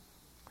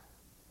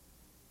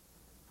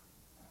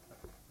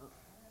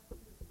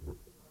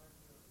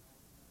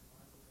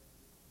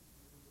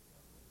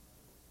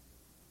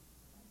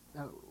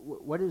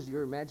 What is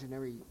your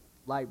imaginary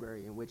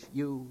library in which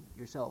you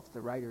yourself, the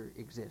writer,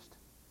 exist?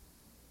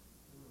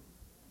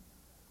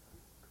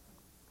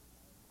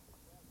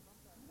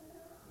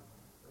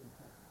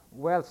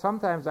 Well,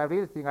 sometimes I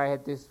really think I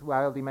had this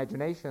wild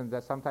imagination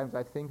that sometimes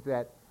I think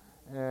that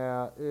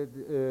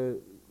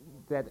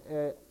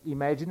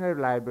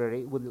imaginary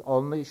library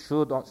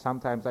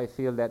sometimes I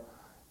feel that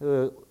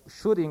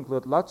should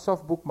include lots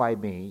of book by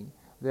me.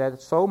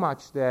 That so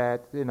much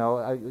that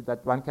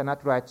that one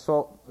cannot write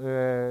so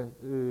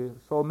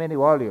many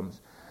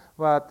volumes,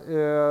 but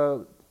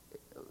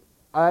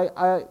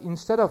I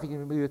instead of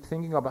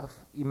thinking about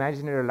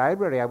imaginary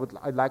library,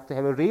 I'd like to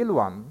have a real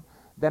one.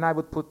 Then I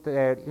would put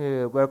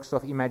there works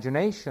of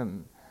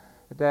imagination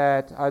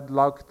that I'd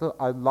love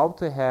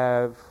to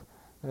have.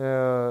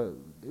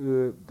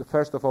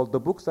 First of all, the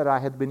books that I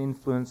had been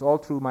influenced all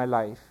through my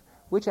life,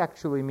 which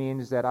actually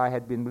means that I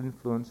had been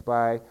influenced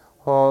by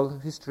whole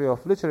history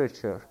of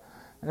literature,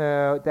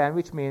 then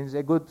which means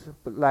a good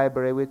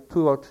library with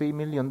 2 or 3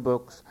 million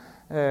books.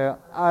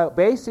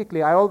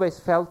 Basically, I always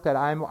felt that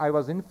I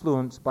was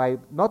influenced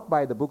not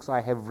by the books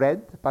I have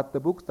read, but the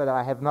books that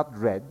I have not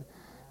read,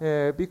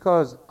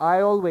 because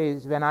I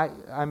always, when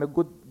I'm a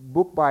good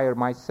book buyer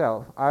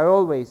myself, I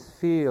always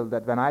feel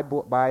that when I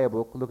buy a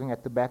book, looking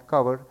at the back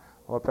cover,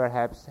 or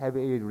perhaps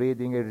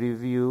reading a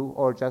review,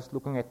 or just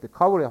looking at the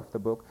cover of the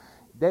book,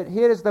 that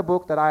here is the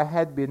book that I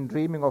had been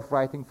dreaming of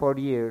writing for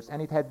years,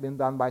 and it had been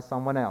done by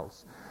someone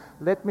else.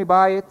 Let me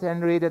buy it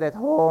and read it at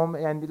home,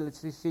 and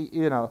let's see,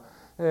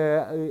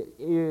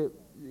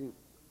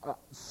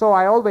 so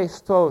I always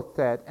thought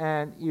that,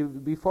 and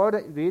before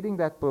reading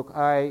that book,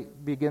 I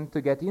begin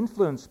to get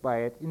influenced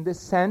by it, in the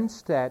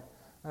sense that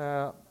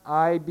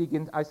I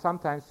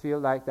sometimes feel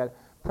like that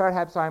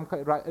perhaps I'm,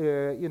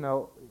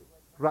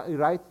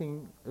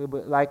 writing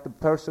like the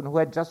person who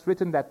had just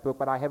written that book,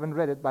 but I haven't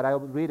read it, but I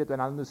will read it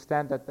and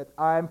understand that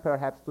I'm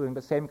perhaps doing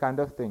the same kind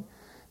of thing.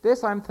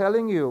 This I'm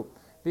telling you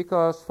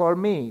because for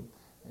me,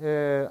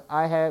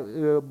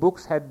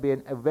 books had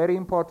been a very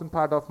important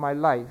part of my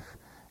life,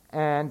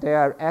 and they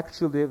are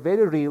actually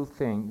very real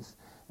things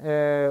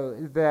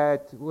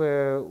that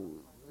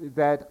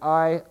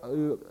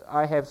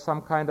I have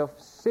some kind of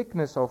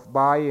sickness of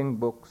buying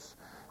books,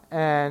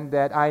 and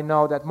that I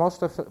know that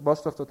most of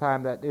the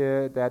time that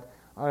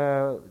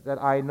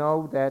I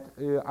know that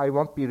I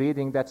won't be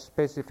reading that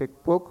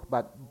specific book,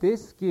 but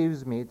this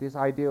gives me this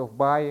idea of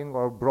buying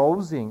or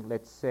browsing,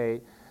 let's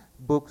say,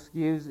 books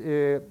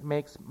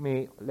makes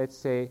me, let's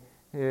say,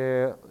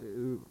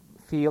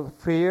 feel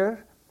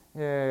fear,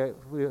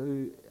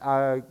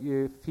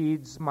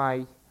 feeds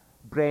my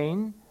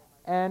brain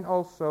and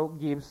also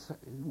gives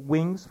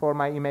wings for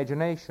my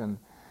imagination.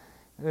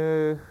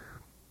 When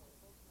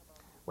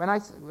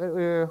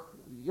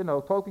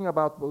talking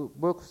about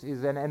books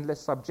is an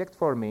endless subject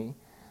for me.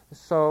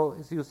 So,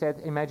 as you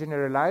said,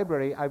 imaginary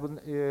library. I would.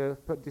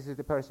 This is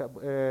the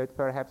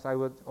perhaps I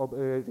would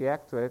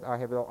react to it.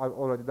 I've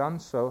already done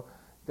so.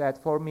 That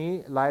for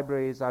me,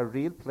 libraries are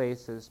real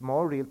places,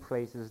 more real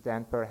places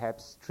than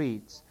perhaps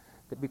streets,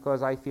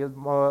 because I feel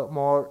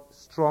more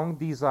strong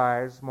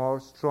desires,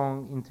 more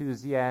strong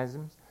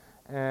enthusiasms.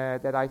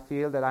 That I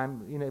feel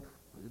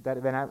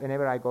that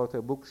whenever I go to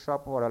a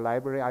bookshop or a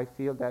library, I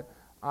feel that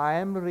I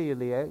am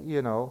really a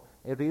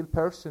real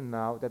person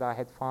now, that I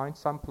had found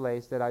some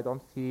place that I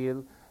don't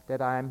feel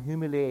that I am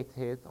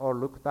humiliated or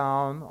looked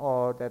down,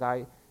 or that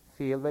I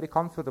feel very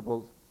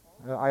comfortable.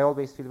 I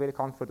always feel very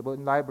comfortable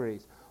in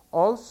libraries.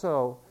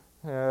 Also,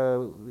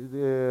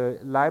 the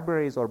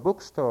libraries or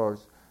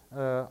bookstores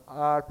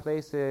are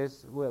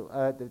places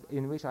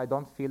in which I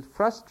don't feel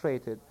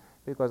frustrated,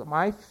 because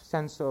my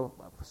sense of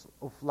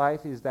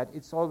life is that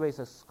it's always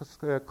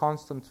a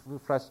constant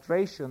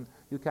frustration.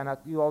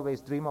 You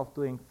always dream of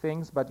doing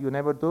things, but you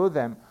never do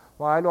them.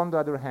 While on the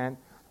other hand,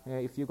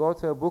 if you go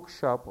to a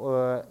bookshop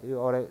or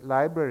a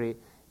library,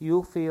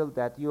 you feel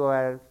that you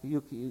are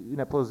in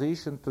a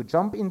position to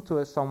jump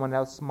into someone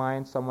else's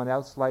mind, someone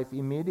else's life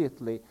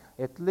immediately,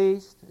 at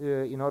least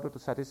in order to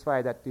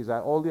satisfy that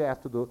desire. All you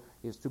have to do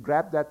is to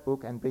grab that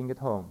book and bring it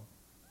home.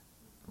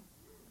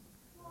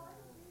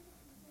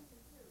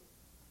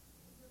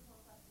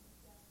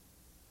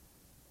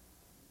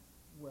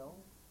 Well,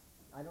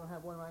 I don't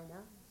have one right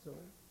now, so...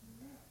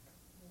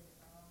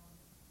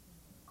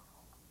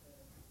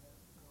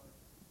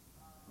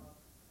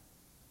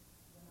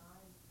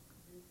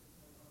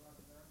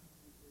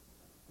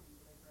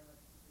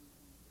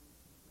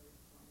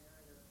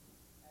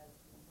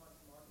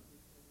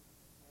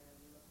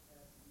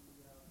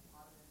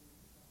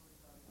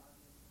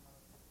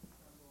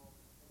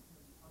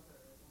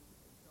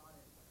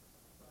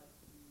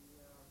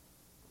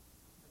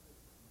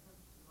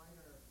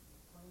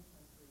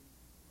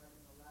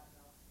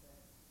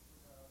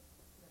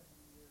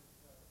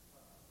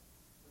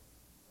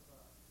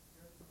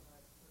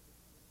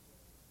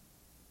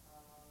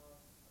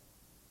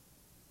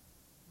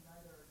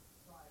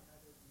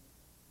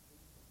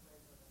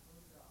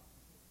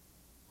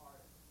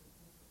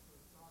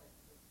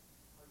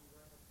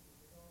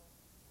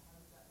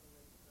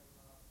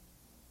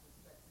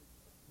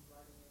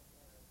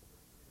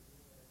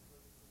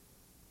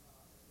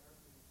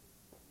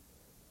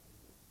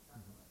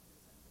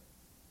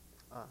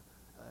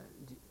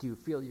 Do you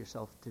feel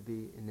yourself to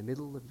be in the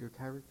middle of your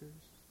characters,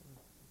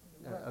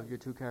 of your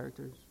two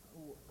characters?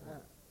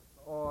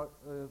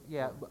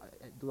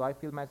 Do I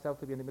feel myself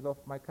to be in the middle of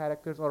my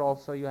characters, or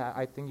also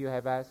I think you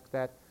have asked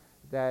that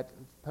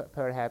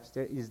perhaps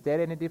is there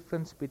any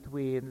difference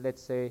between,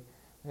 let's say,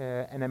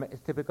 a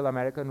typical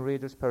American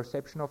reader's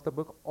perception of the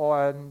book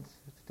and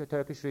the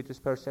Turkish reader's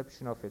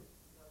perception of it?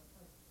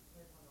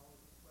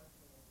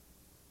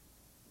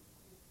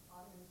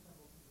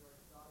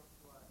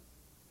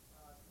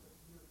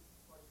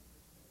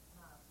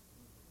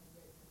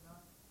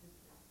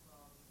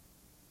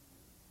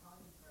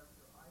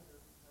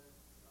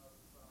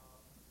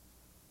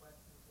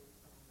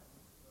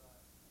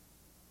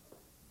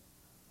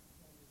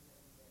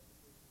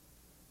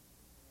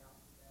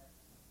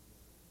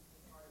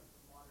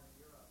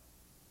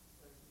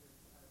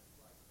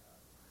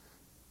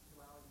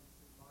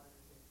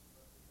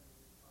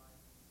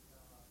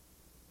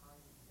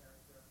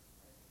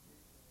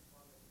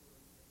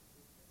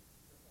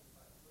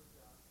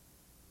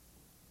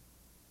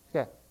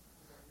 Yeah.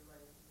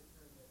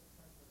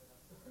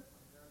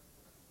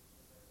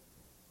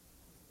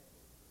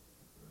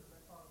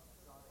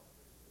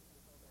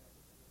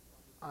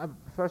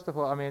 First of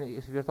all, I mean,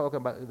 if you're talking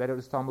about whether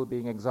Istanbul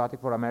being exotic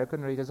for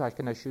American readers, I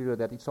can assure you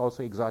that it's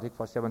also exotic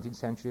for 17th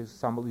century.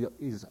 Istanbul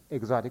is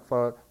exotic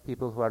for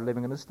people who are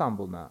living in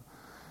Istanbul now.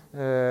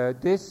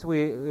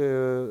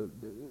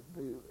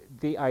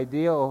 The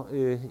idea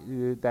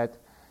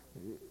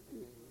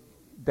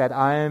that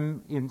I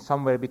am in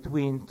somewhere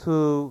between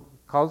two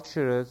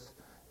cultures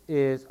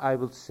is, I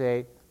would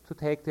say, to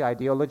take the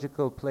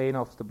ideological plane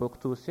of the book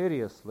too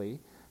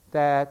seriously.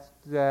 That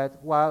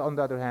while on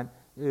the other hand,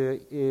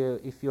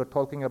 if you're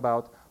talking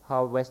about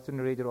how Western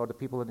reader or the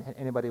people,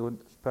 anybody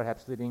who's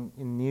perhaps living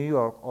in New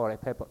York or a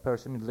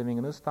person living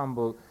in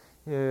Istanbul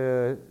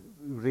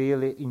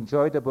really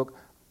enjoy the book,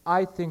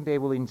 I think they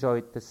will enjoy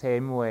it the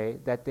same way,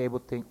 that they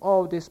would think,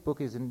 oh, this book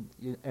is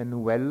a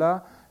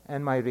novella,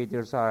 and my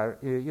readers are,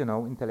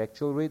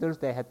 intellectual readers.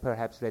 They had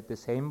perhaps read the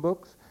same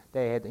books.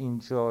 They had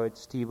enjoyed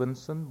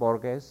Stevenson,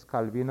 Borges,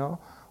 Calvino,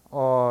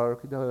 or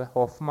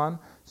Hoffman.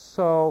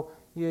 So,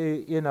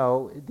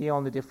 the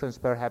only difference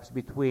perhaps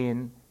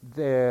between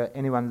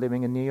anyone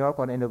living in New York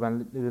or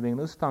anyone living in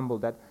Istanbul,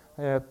 that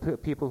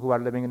people who are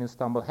living in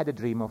Istanbul had a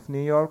dream of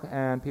New York,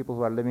 and people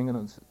who are living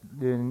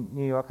in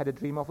New York had a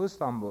dream of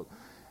Istanbul.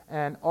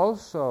 And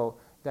also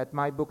that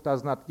my book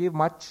does not give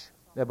much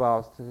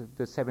about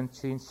the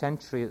 17th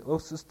century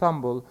of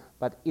Istanbul,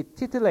 but it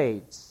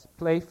titillates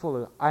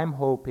playfully, I'm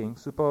hoping,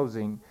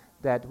 supposing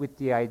that with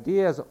the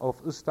ideas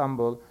of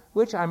Istanbul,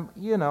 which I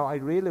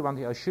really want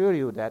to assure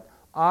you that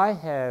I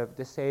have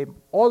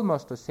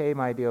almost the same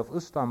idea of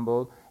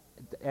Istanbul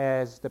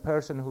as the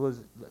person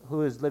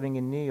who is living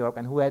in New York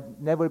and who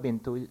had never been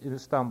to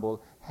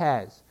Istanbul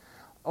has.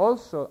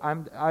 Also,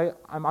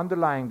 I'm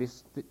underlying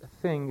this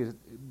thing is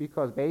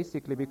because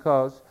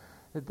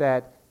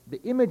that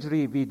the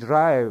imagery we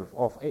derive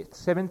of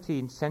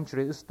 17th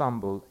century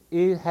Istanbul,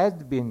 it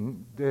had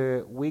been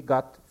we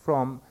got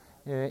from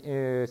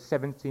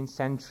 17th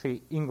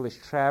century English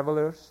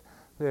travelers,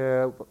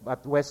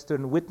 but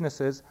Western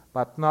witnesses,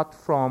 but not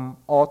from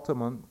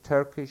Ottoman,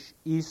 Turkish,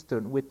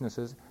 Eastern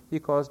witnesses,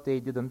 because they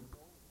didn't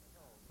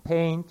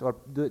paint or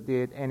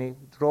did any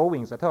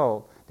drawings at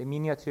all. The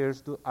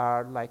miniatures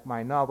are, like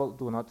my novel,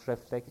 do not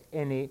reflect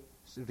any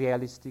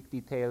realistic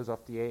details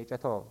of the age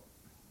at all.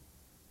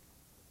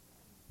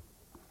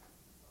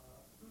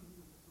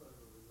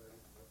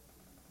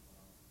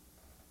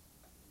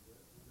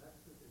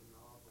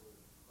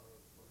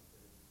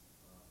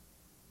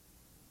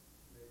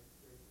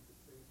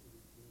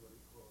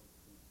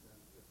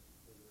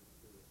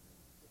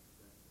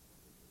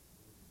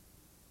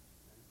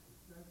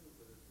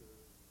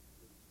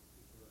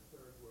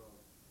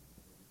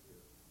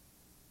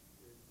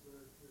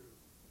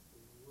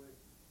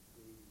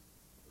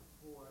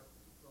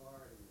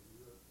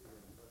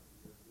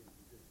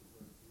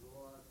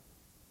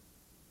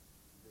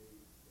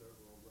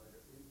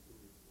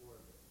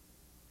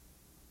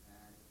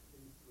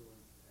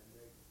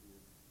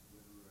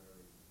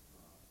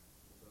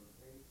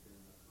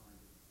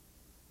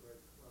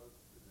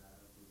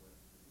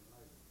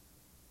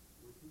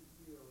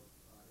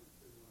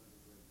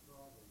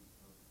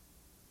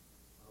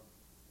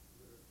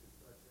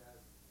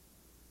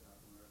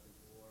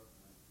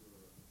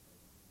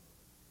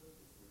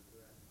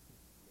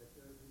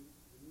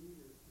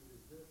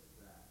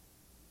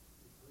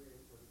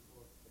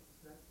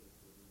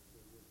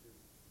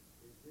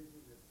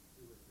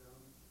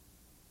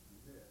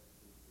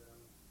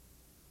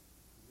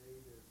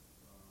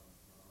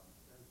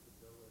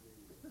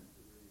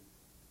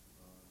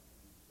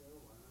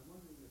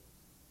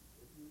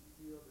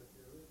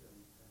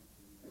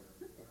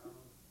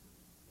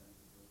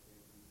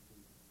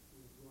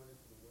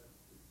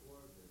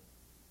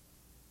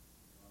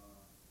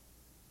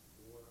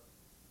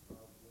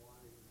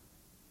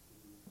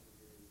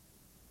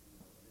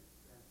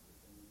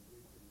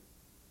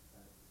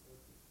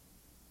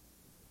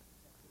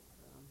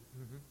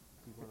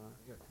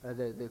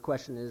 The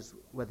question is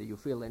whether you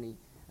feel any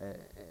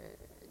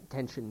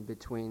tension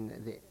between,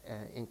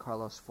 in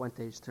Carlos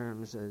Fuentes'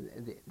 terms,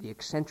 the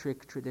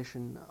eccentric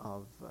tradition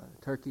of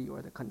Turkey,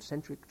 or the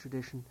concentric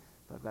tradition,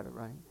 if I've got it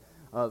right,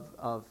 of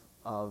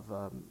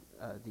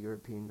the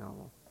European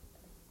novel.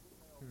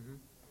 Mm-hmm.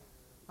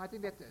 I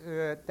think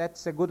that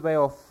that's a good way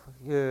of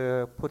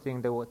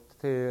putting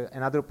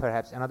another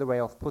way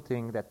of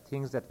putting that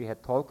things that we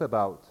had talked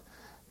about.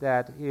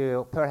 That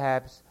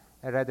perhaps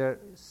a rather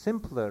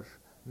simpler,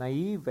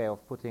 naive way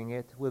of putting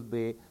it would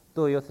be,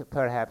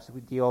 perhaps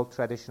with the old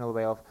traditional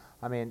way of,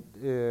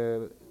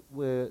 do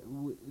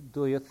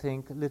you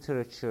think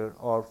literature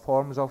or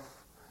forms of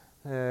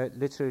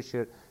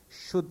literature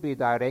should be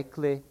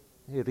directly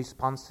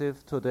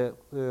responsive to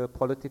the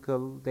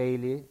political,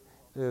 daily,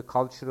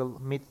 cultural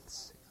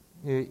myths,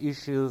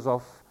 issues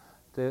of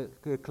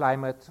the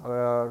climate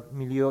or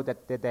milieu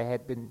that they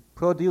had been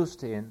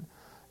produced in,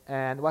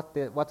 and what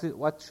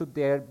should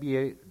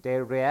be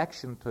their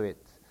reaction to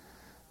it?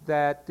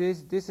 That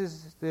this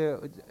is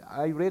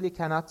I really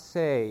cannot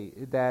say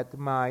that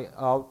my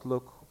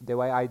outlook, the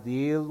way I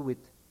deal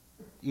with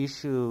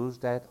issues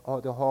that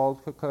the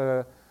whole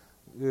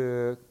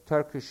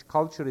Turkish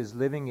culture is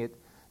living it,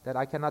 that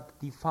I cannot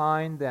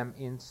define them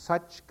in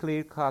such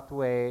clear-cut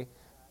way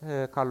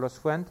Carlos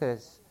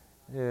Fuentes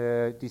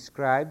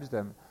describes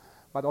them.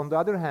 But on the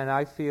other hand,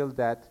 I feel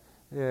that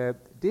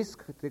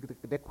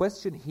the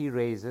question he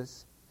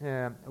raises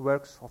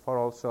works for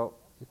also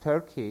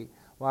Turkey,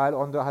 while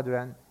on the other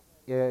hand,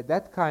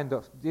 that kind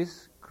of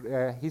his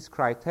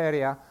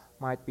criteria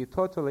might be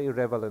totally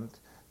irrelevant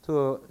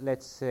in,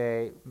 let's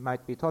say,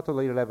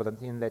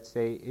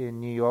 in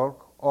New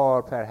York,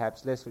 or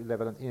perhaps less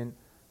relevant in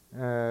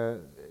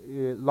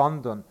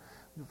London.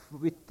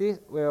 With this,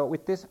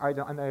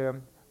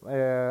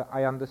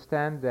 I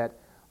understand that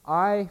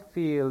I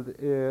feel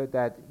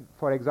that,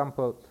 for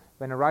example,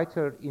 when a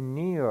writer in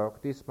New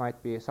York, this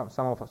might be some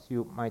of us,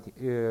 you might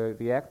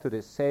react to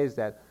this, says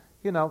that,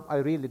 I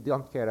really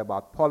don't care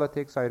about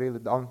politics. I really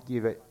don't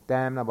give a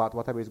damn about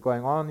whatever is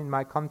going on in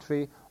my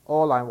country.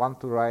 All I want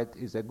to write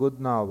is a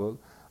good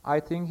novel. I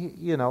think,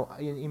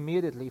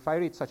 immediately, if I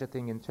read such a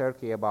thing in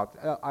Turkey about,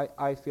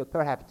 I feel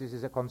perhaps this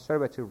is a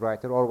conservative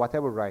writer or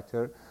whatever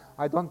writer.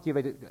 I don't give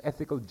an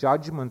ethical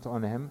judgment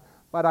on him,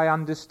 but I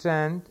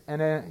understand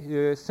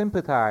and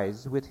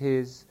sympathize with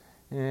his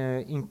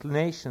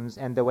inclinations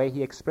and the way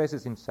he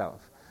expresses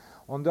himself.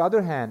 On the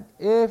other hand,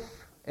 if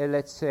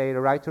let's say, a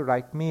writer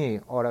like me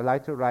or a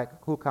writer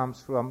who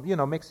comes from,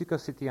 Mexico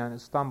City and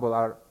Istanbul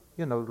are,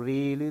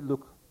 really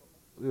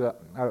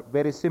are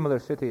very similar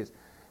cities.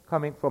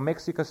 Coming from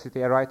Mexico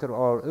City, a writer,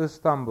 or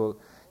Istanbul,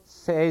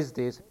 says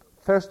this.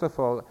 First of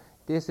all,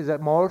 this is a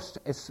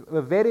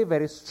very,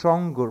 very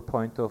stronger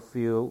point of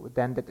view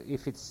than that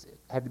if it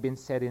had been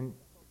said in,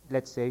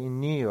 let's say, in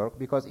New York,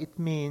 because it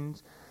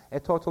means a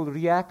total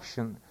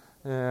reaction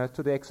to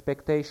the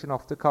expectation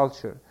of the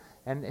culture.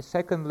 And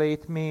secondly,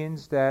 it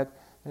means that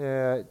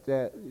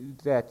the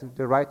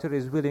writer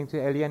is willing to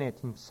alienate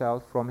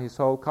himself from his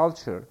whole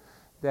culture.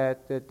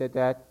 That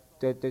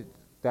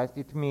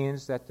it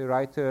means that the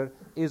writer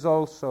is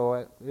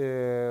also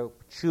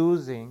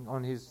choosing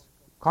on his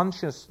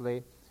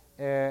consciously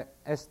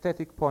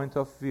aesthetic point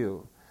of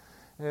view.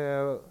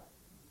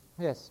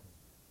 Yes.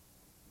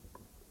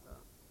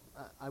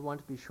 I want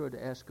to be sure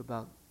to ask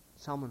about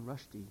Salman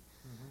Rushdie,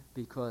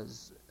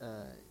 because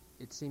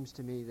it seems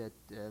to me that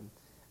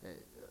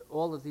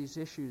all of these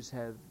issues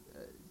have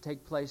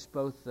take place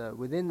both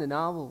within the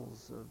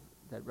novels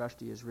that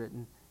Rushdie has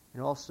written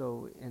and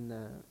also in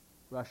the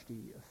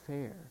Rushdie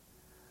affair.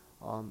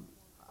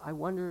 I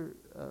wonder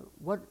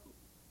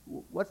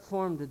what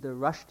form did the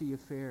Rushdie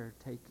affair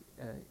take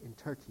in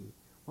Turkey?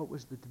 What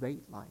was the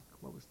debate like?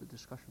 What was the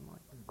discussion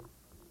like?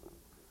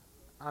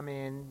 I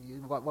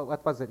mean, what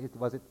was it?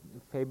 Was it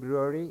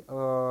February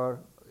or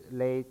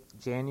late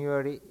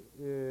January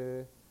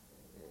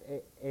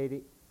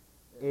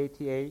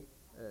 88?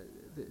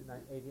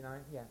 89,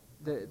 yeah.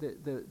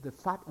 The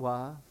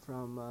fatwa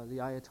from the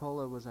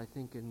Ayatollah was, I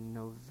think, in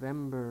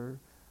November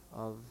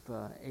of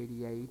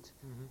 88.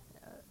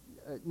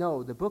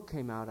 No, the book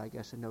came out, I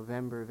guess, in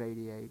November of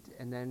 88,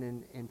 and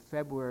then in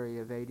February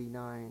of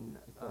 89,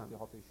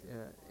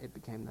 it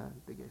became the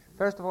big issue.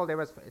 First of all,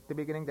 at the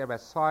beginning there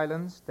was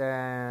silence.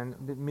 Then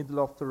the middle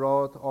of the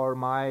road or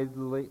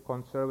mildly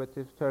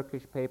conservative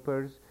Turkish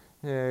papers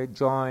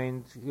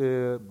joined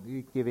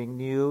giving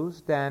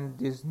news. Then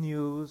these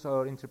news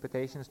or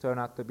interpretations turned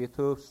out to be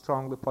too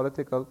strongly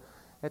political.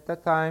 At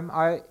that time,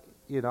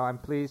 I'm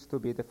pleased to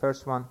be the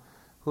first one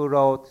who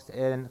wrote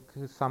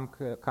some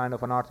kind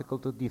of an article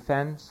to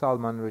defend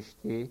Salman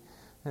Rushdie,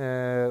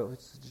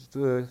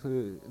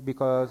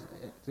 because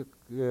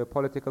the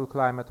political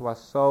climate was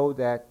so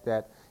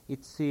that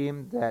it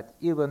seemed that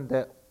even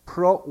the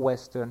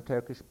pro-Western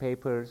Turkish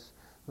papers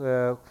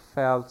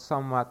felt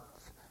somewhat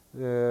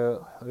we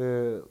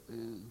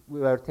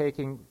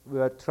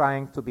were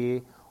trying to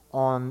be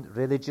on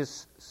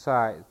religious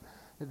side.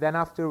 Then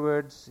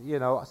afterwards,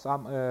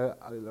 some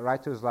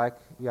writers like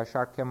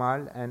Yaşar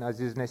Kemal and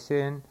Aziz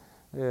Nesin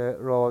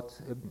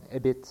wrote a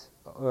bit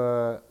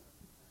of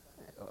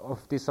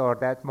this or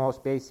that,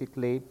 most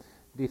basically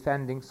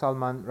defending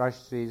Salman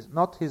Rushdie's,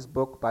 not his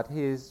book, but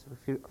his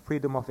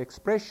freedom of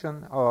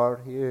expression, or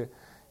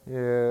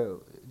the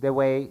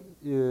way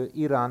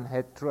Iran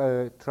had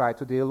tried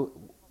to deal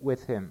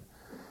with him.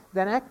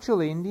 Then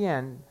actually, in the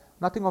end,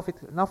 nothing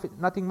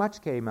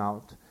much came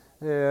out.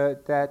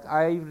 That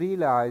I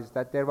realized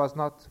that there was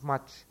not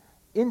much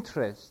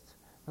interest,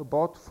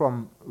 both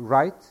from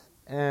right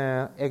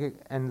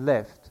and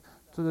left,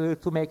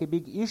 to make a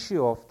big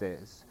issue of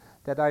this.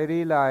 That I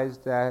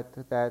realized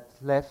that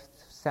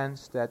left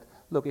sensed that,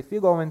 look, if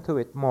you go into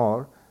it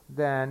more,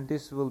 then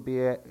this will be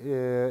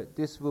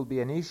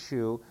an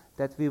issue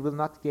that we will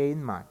not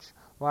gain much.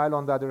 While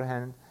on the other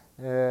hand,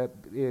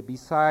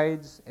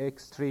 besides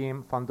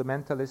extreme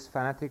fundamentalist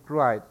fanatic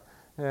right,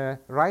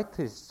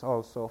 rightists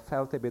also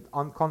felt a bit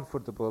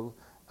uncomfortable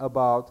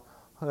about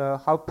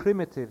how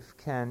primitive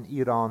can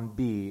Iran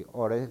be,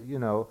 or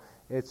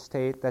a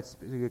state that's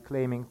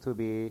claiming to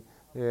be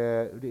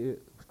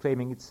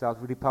claiming itself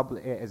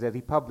as a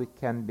republic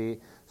can be.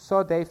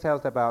 So they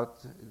felt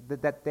about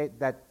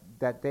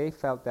that they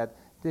felt that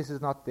this is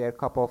not their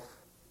cup of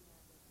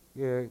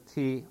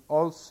tea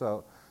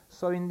also.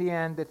 So in the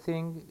end, the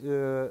thing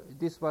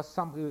this was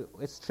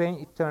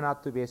strange. It turned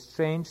out to be a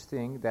strange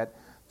thing that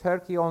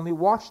Turkey only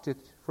watched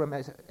it from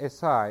a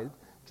side.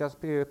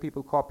 Just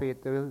people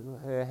copied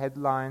the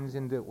headlines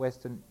in the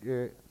Western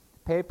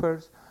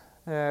papers.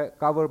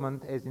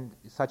 Government, as in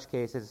such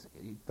cases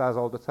it does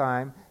all the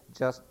time,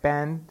 just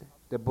banned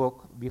the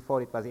book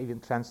before it was even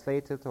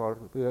translated or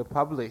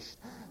published,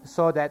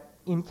 so that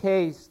in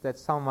case that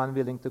someone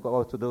willing to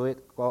go to do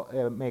it,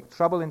 make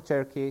trouble in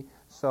Turkey,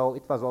 so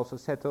it was also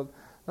settled.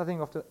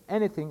 Nothing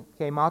anything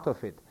came out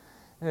of it.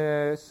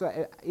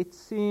 So it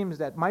seems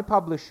that my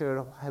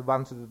publisher had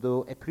wanted to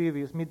do a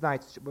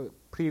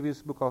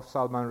previous book of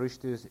Salman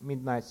Rushdie's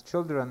Midnight's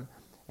Children,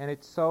 and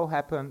it so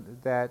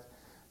happened that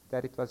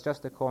it was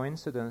just a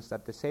coincidence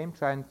that the same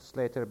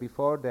translator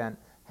before then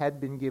had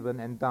been given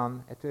and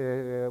done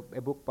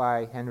a book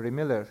by Henry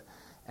Miller,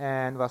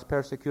 and was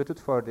persecuted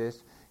for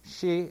this.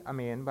 She,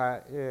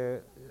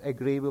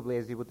 agreeably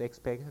as you would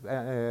expect,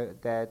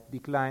 that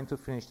declined to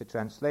finish the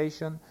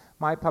translation.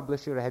 My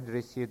publisher had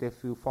received a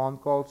few phone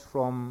calls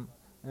from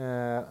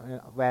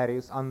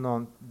various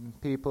unknown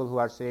people who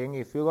are saying,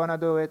 if you're going to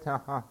do it,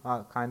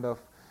 kind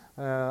of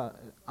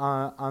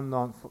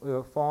unknown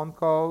phone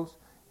calls.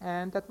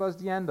 and that was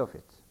the end of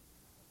it.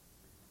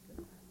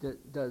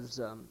 Does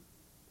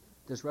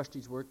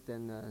Rushdie's work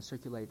then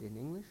circulate in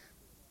English?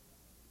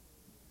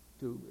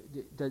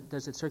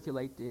 Does it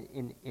circulate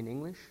in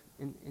English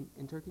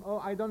in Turkey? Oh,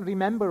 I don't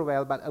remember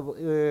well, but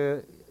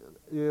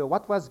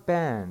what was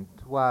banned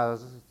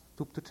was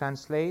to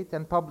translate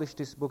and publish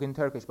this book in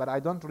Turkish, but I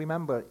don't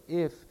remember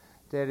if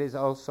there is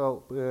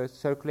also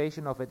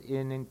circulation of it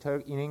in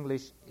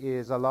English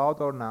is allowed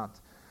or not.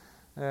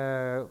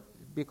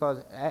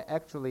 Because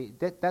actually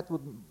that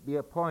would be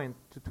a point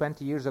to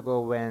 20 years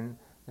ago when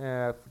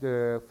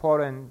the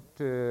foreign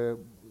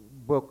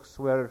books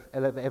were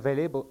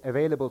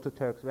available to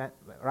Turks.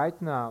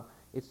 Right now,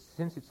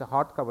 since it's a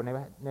hardcover,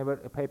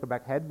 never a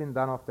paperback had been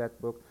done of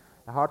that book.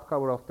 A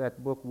hardcover of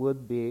that book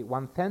would be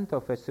 1/10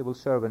 of a civil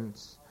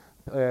servant's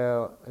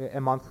a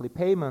monthly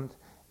payment.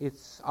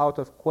 It's out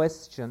of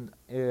question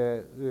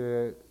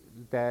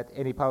that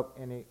any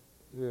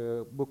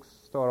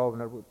bookstore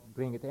owner would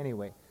bring it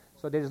anyway.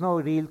 So there is no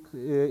real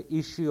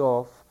issue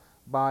of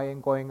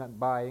going and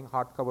buying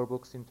hardcover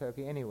books in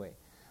Turkey anyway.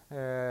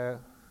 Yes.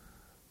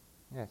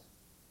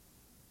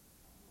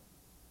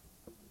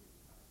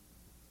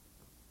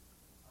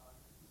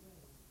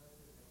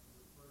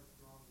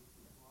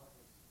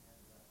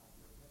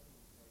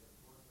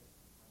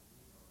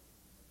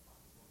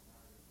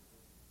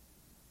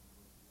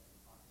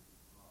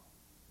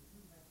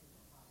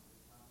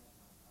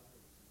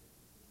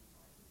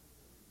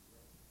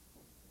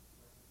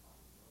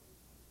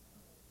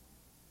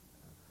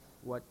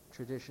 What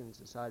traditions,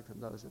 aside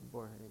from those of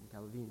Borges and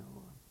Calvino,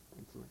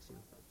 influence you?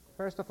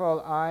 First of all,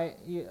 I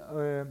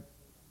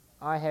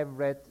have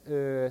read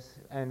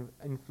and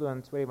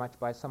influenced very much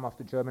by some of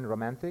the German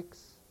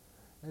romantics.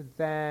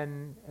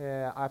 Then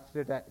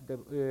after that,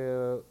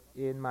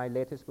 in my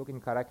latest book in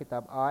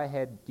Karakitab, I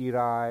had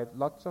derived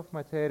lots of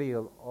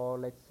material, or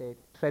let's say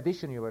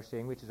tradition you were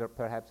saying, which is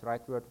perhaps the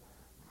right word,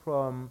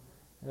 from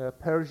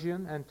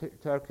Persian and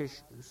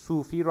Turkish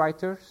Sufi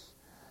writers.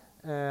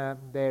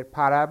 Their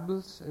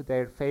parables,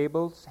 their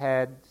fables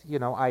had,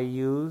 I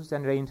used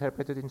and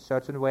reinterpreted in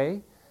certain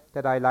way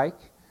that I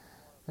like.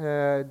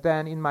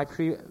 Then in my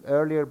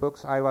earlier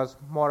books, I was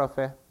more of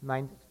a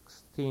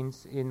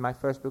in my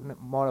first book,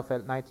 more of a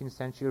 19th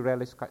century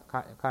realist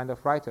kind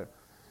of writer.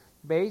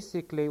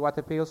 Basically, what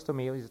appeals to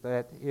me is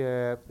that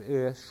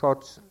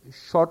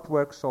short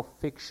works of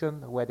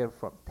fiction, whether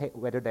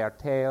they are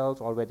tales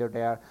or whether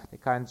they are the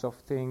kinds of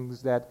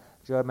things that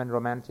German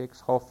romantics,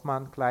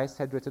 Hoffmann, Kleist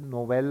had written,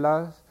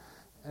 novellas,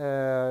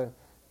 the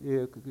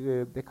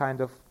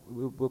kind of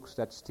books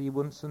that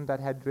Stevenson that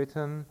had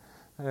written,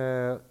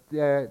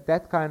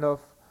 that kind of,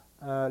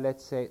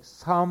 let's say,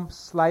 some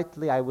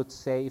slightly, I would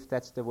say, if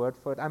that's the word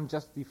for it, I'm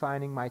just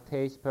defining my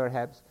taste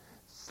perhaps,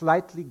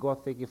 slightly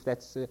Gothic, if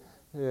that's,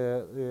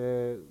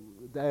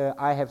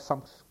 I have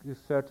some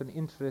certain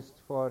interest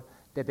for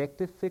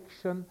detective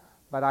fiction,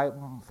 but I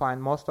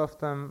find most of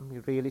them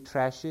really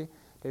trashy.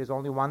 There is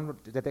only one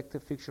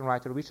detective fiction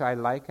writer which I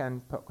like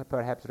and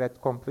perhaps read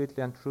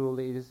completely and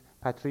truly is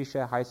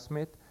Patricia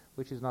Highsmith,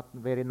 which is not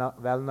very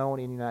well known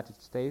in the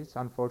United States,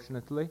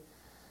 unfortunately.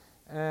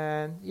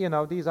 And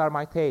these are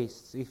my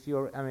tastes.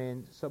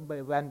 So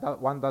when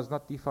one does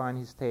not define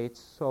his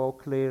tastes so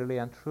clearly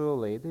and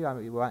truly,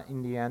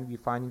 in the end we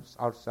find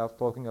ourselves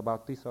talking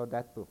about this or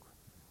that book.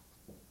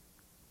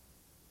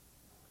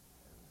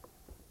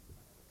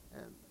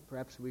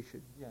 Perhaps we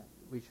should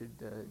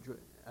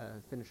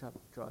finish up,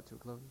 draw it to a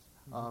close.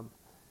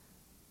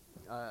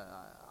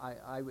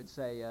 I would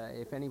say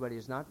if anybody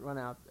has not run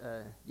out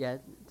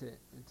yet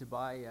to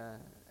buy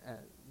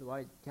the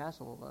White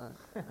Castle,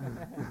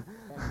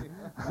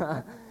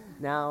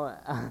 now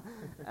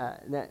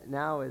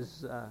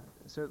is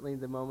certainly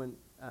the moment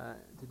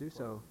to do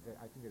so.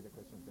 I think there's a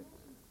question there.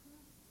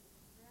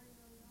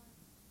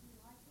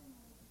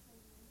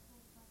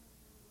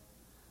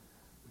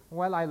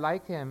 Well, I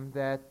like him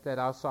that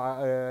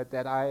also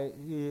that I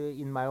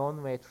in my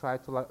own way try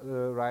to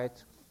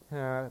write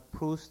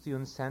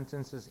Proustian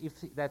sentences, if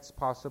that's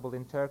possible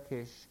in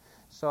Turkish.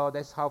 So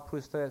that's how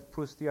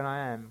Proustian I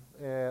am.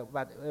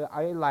 But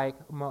I like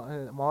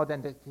more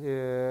than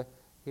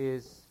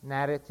his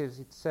narratives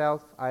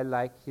itself. I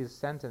like his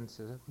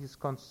sentences, his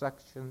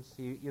constructions.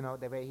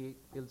 The way he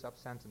builds up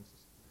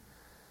sentences.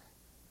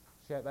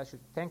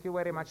 Thank you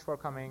very much for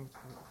coming.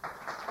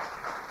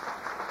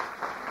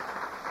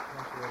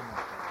 Thank you very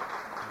much.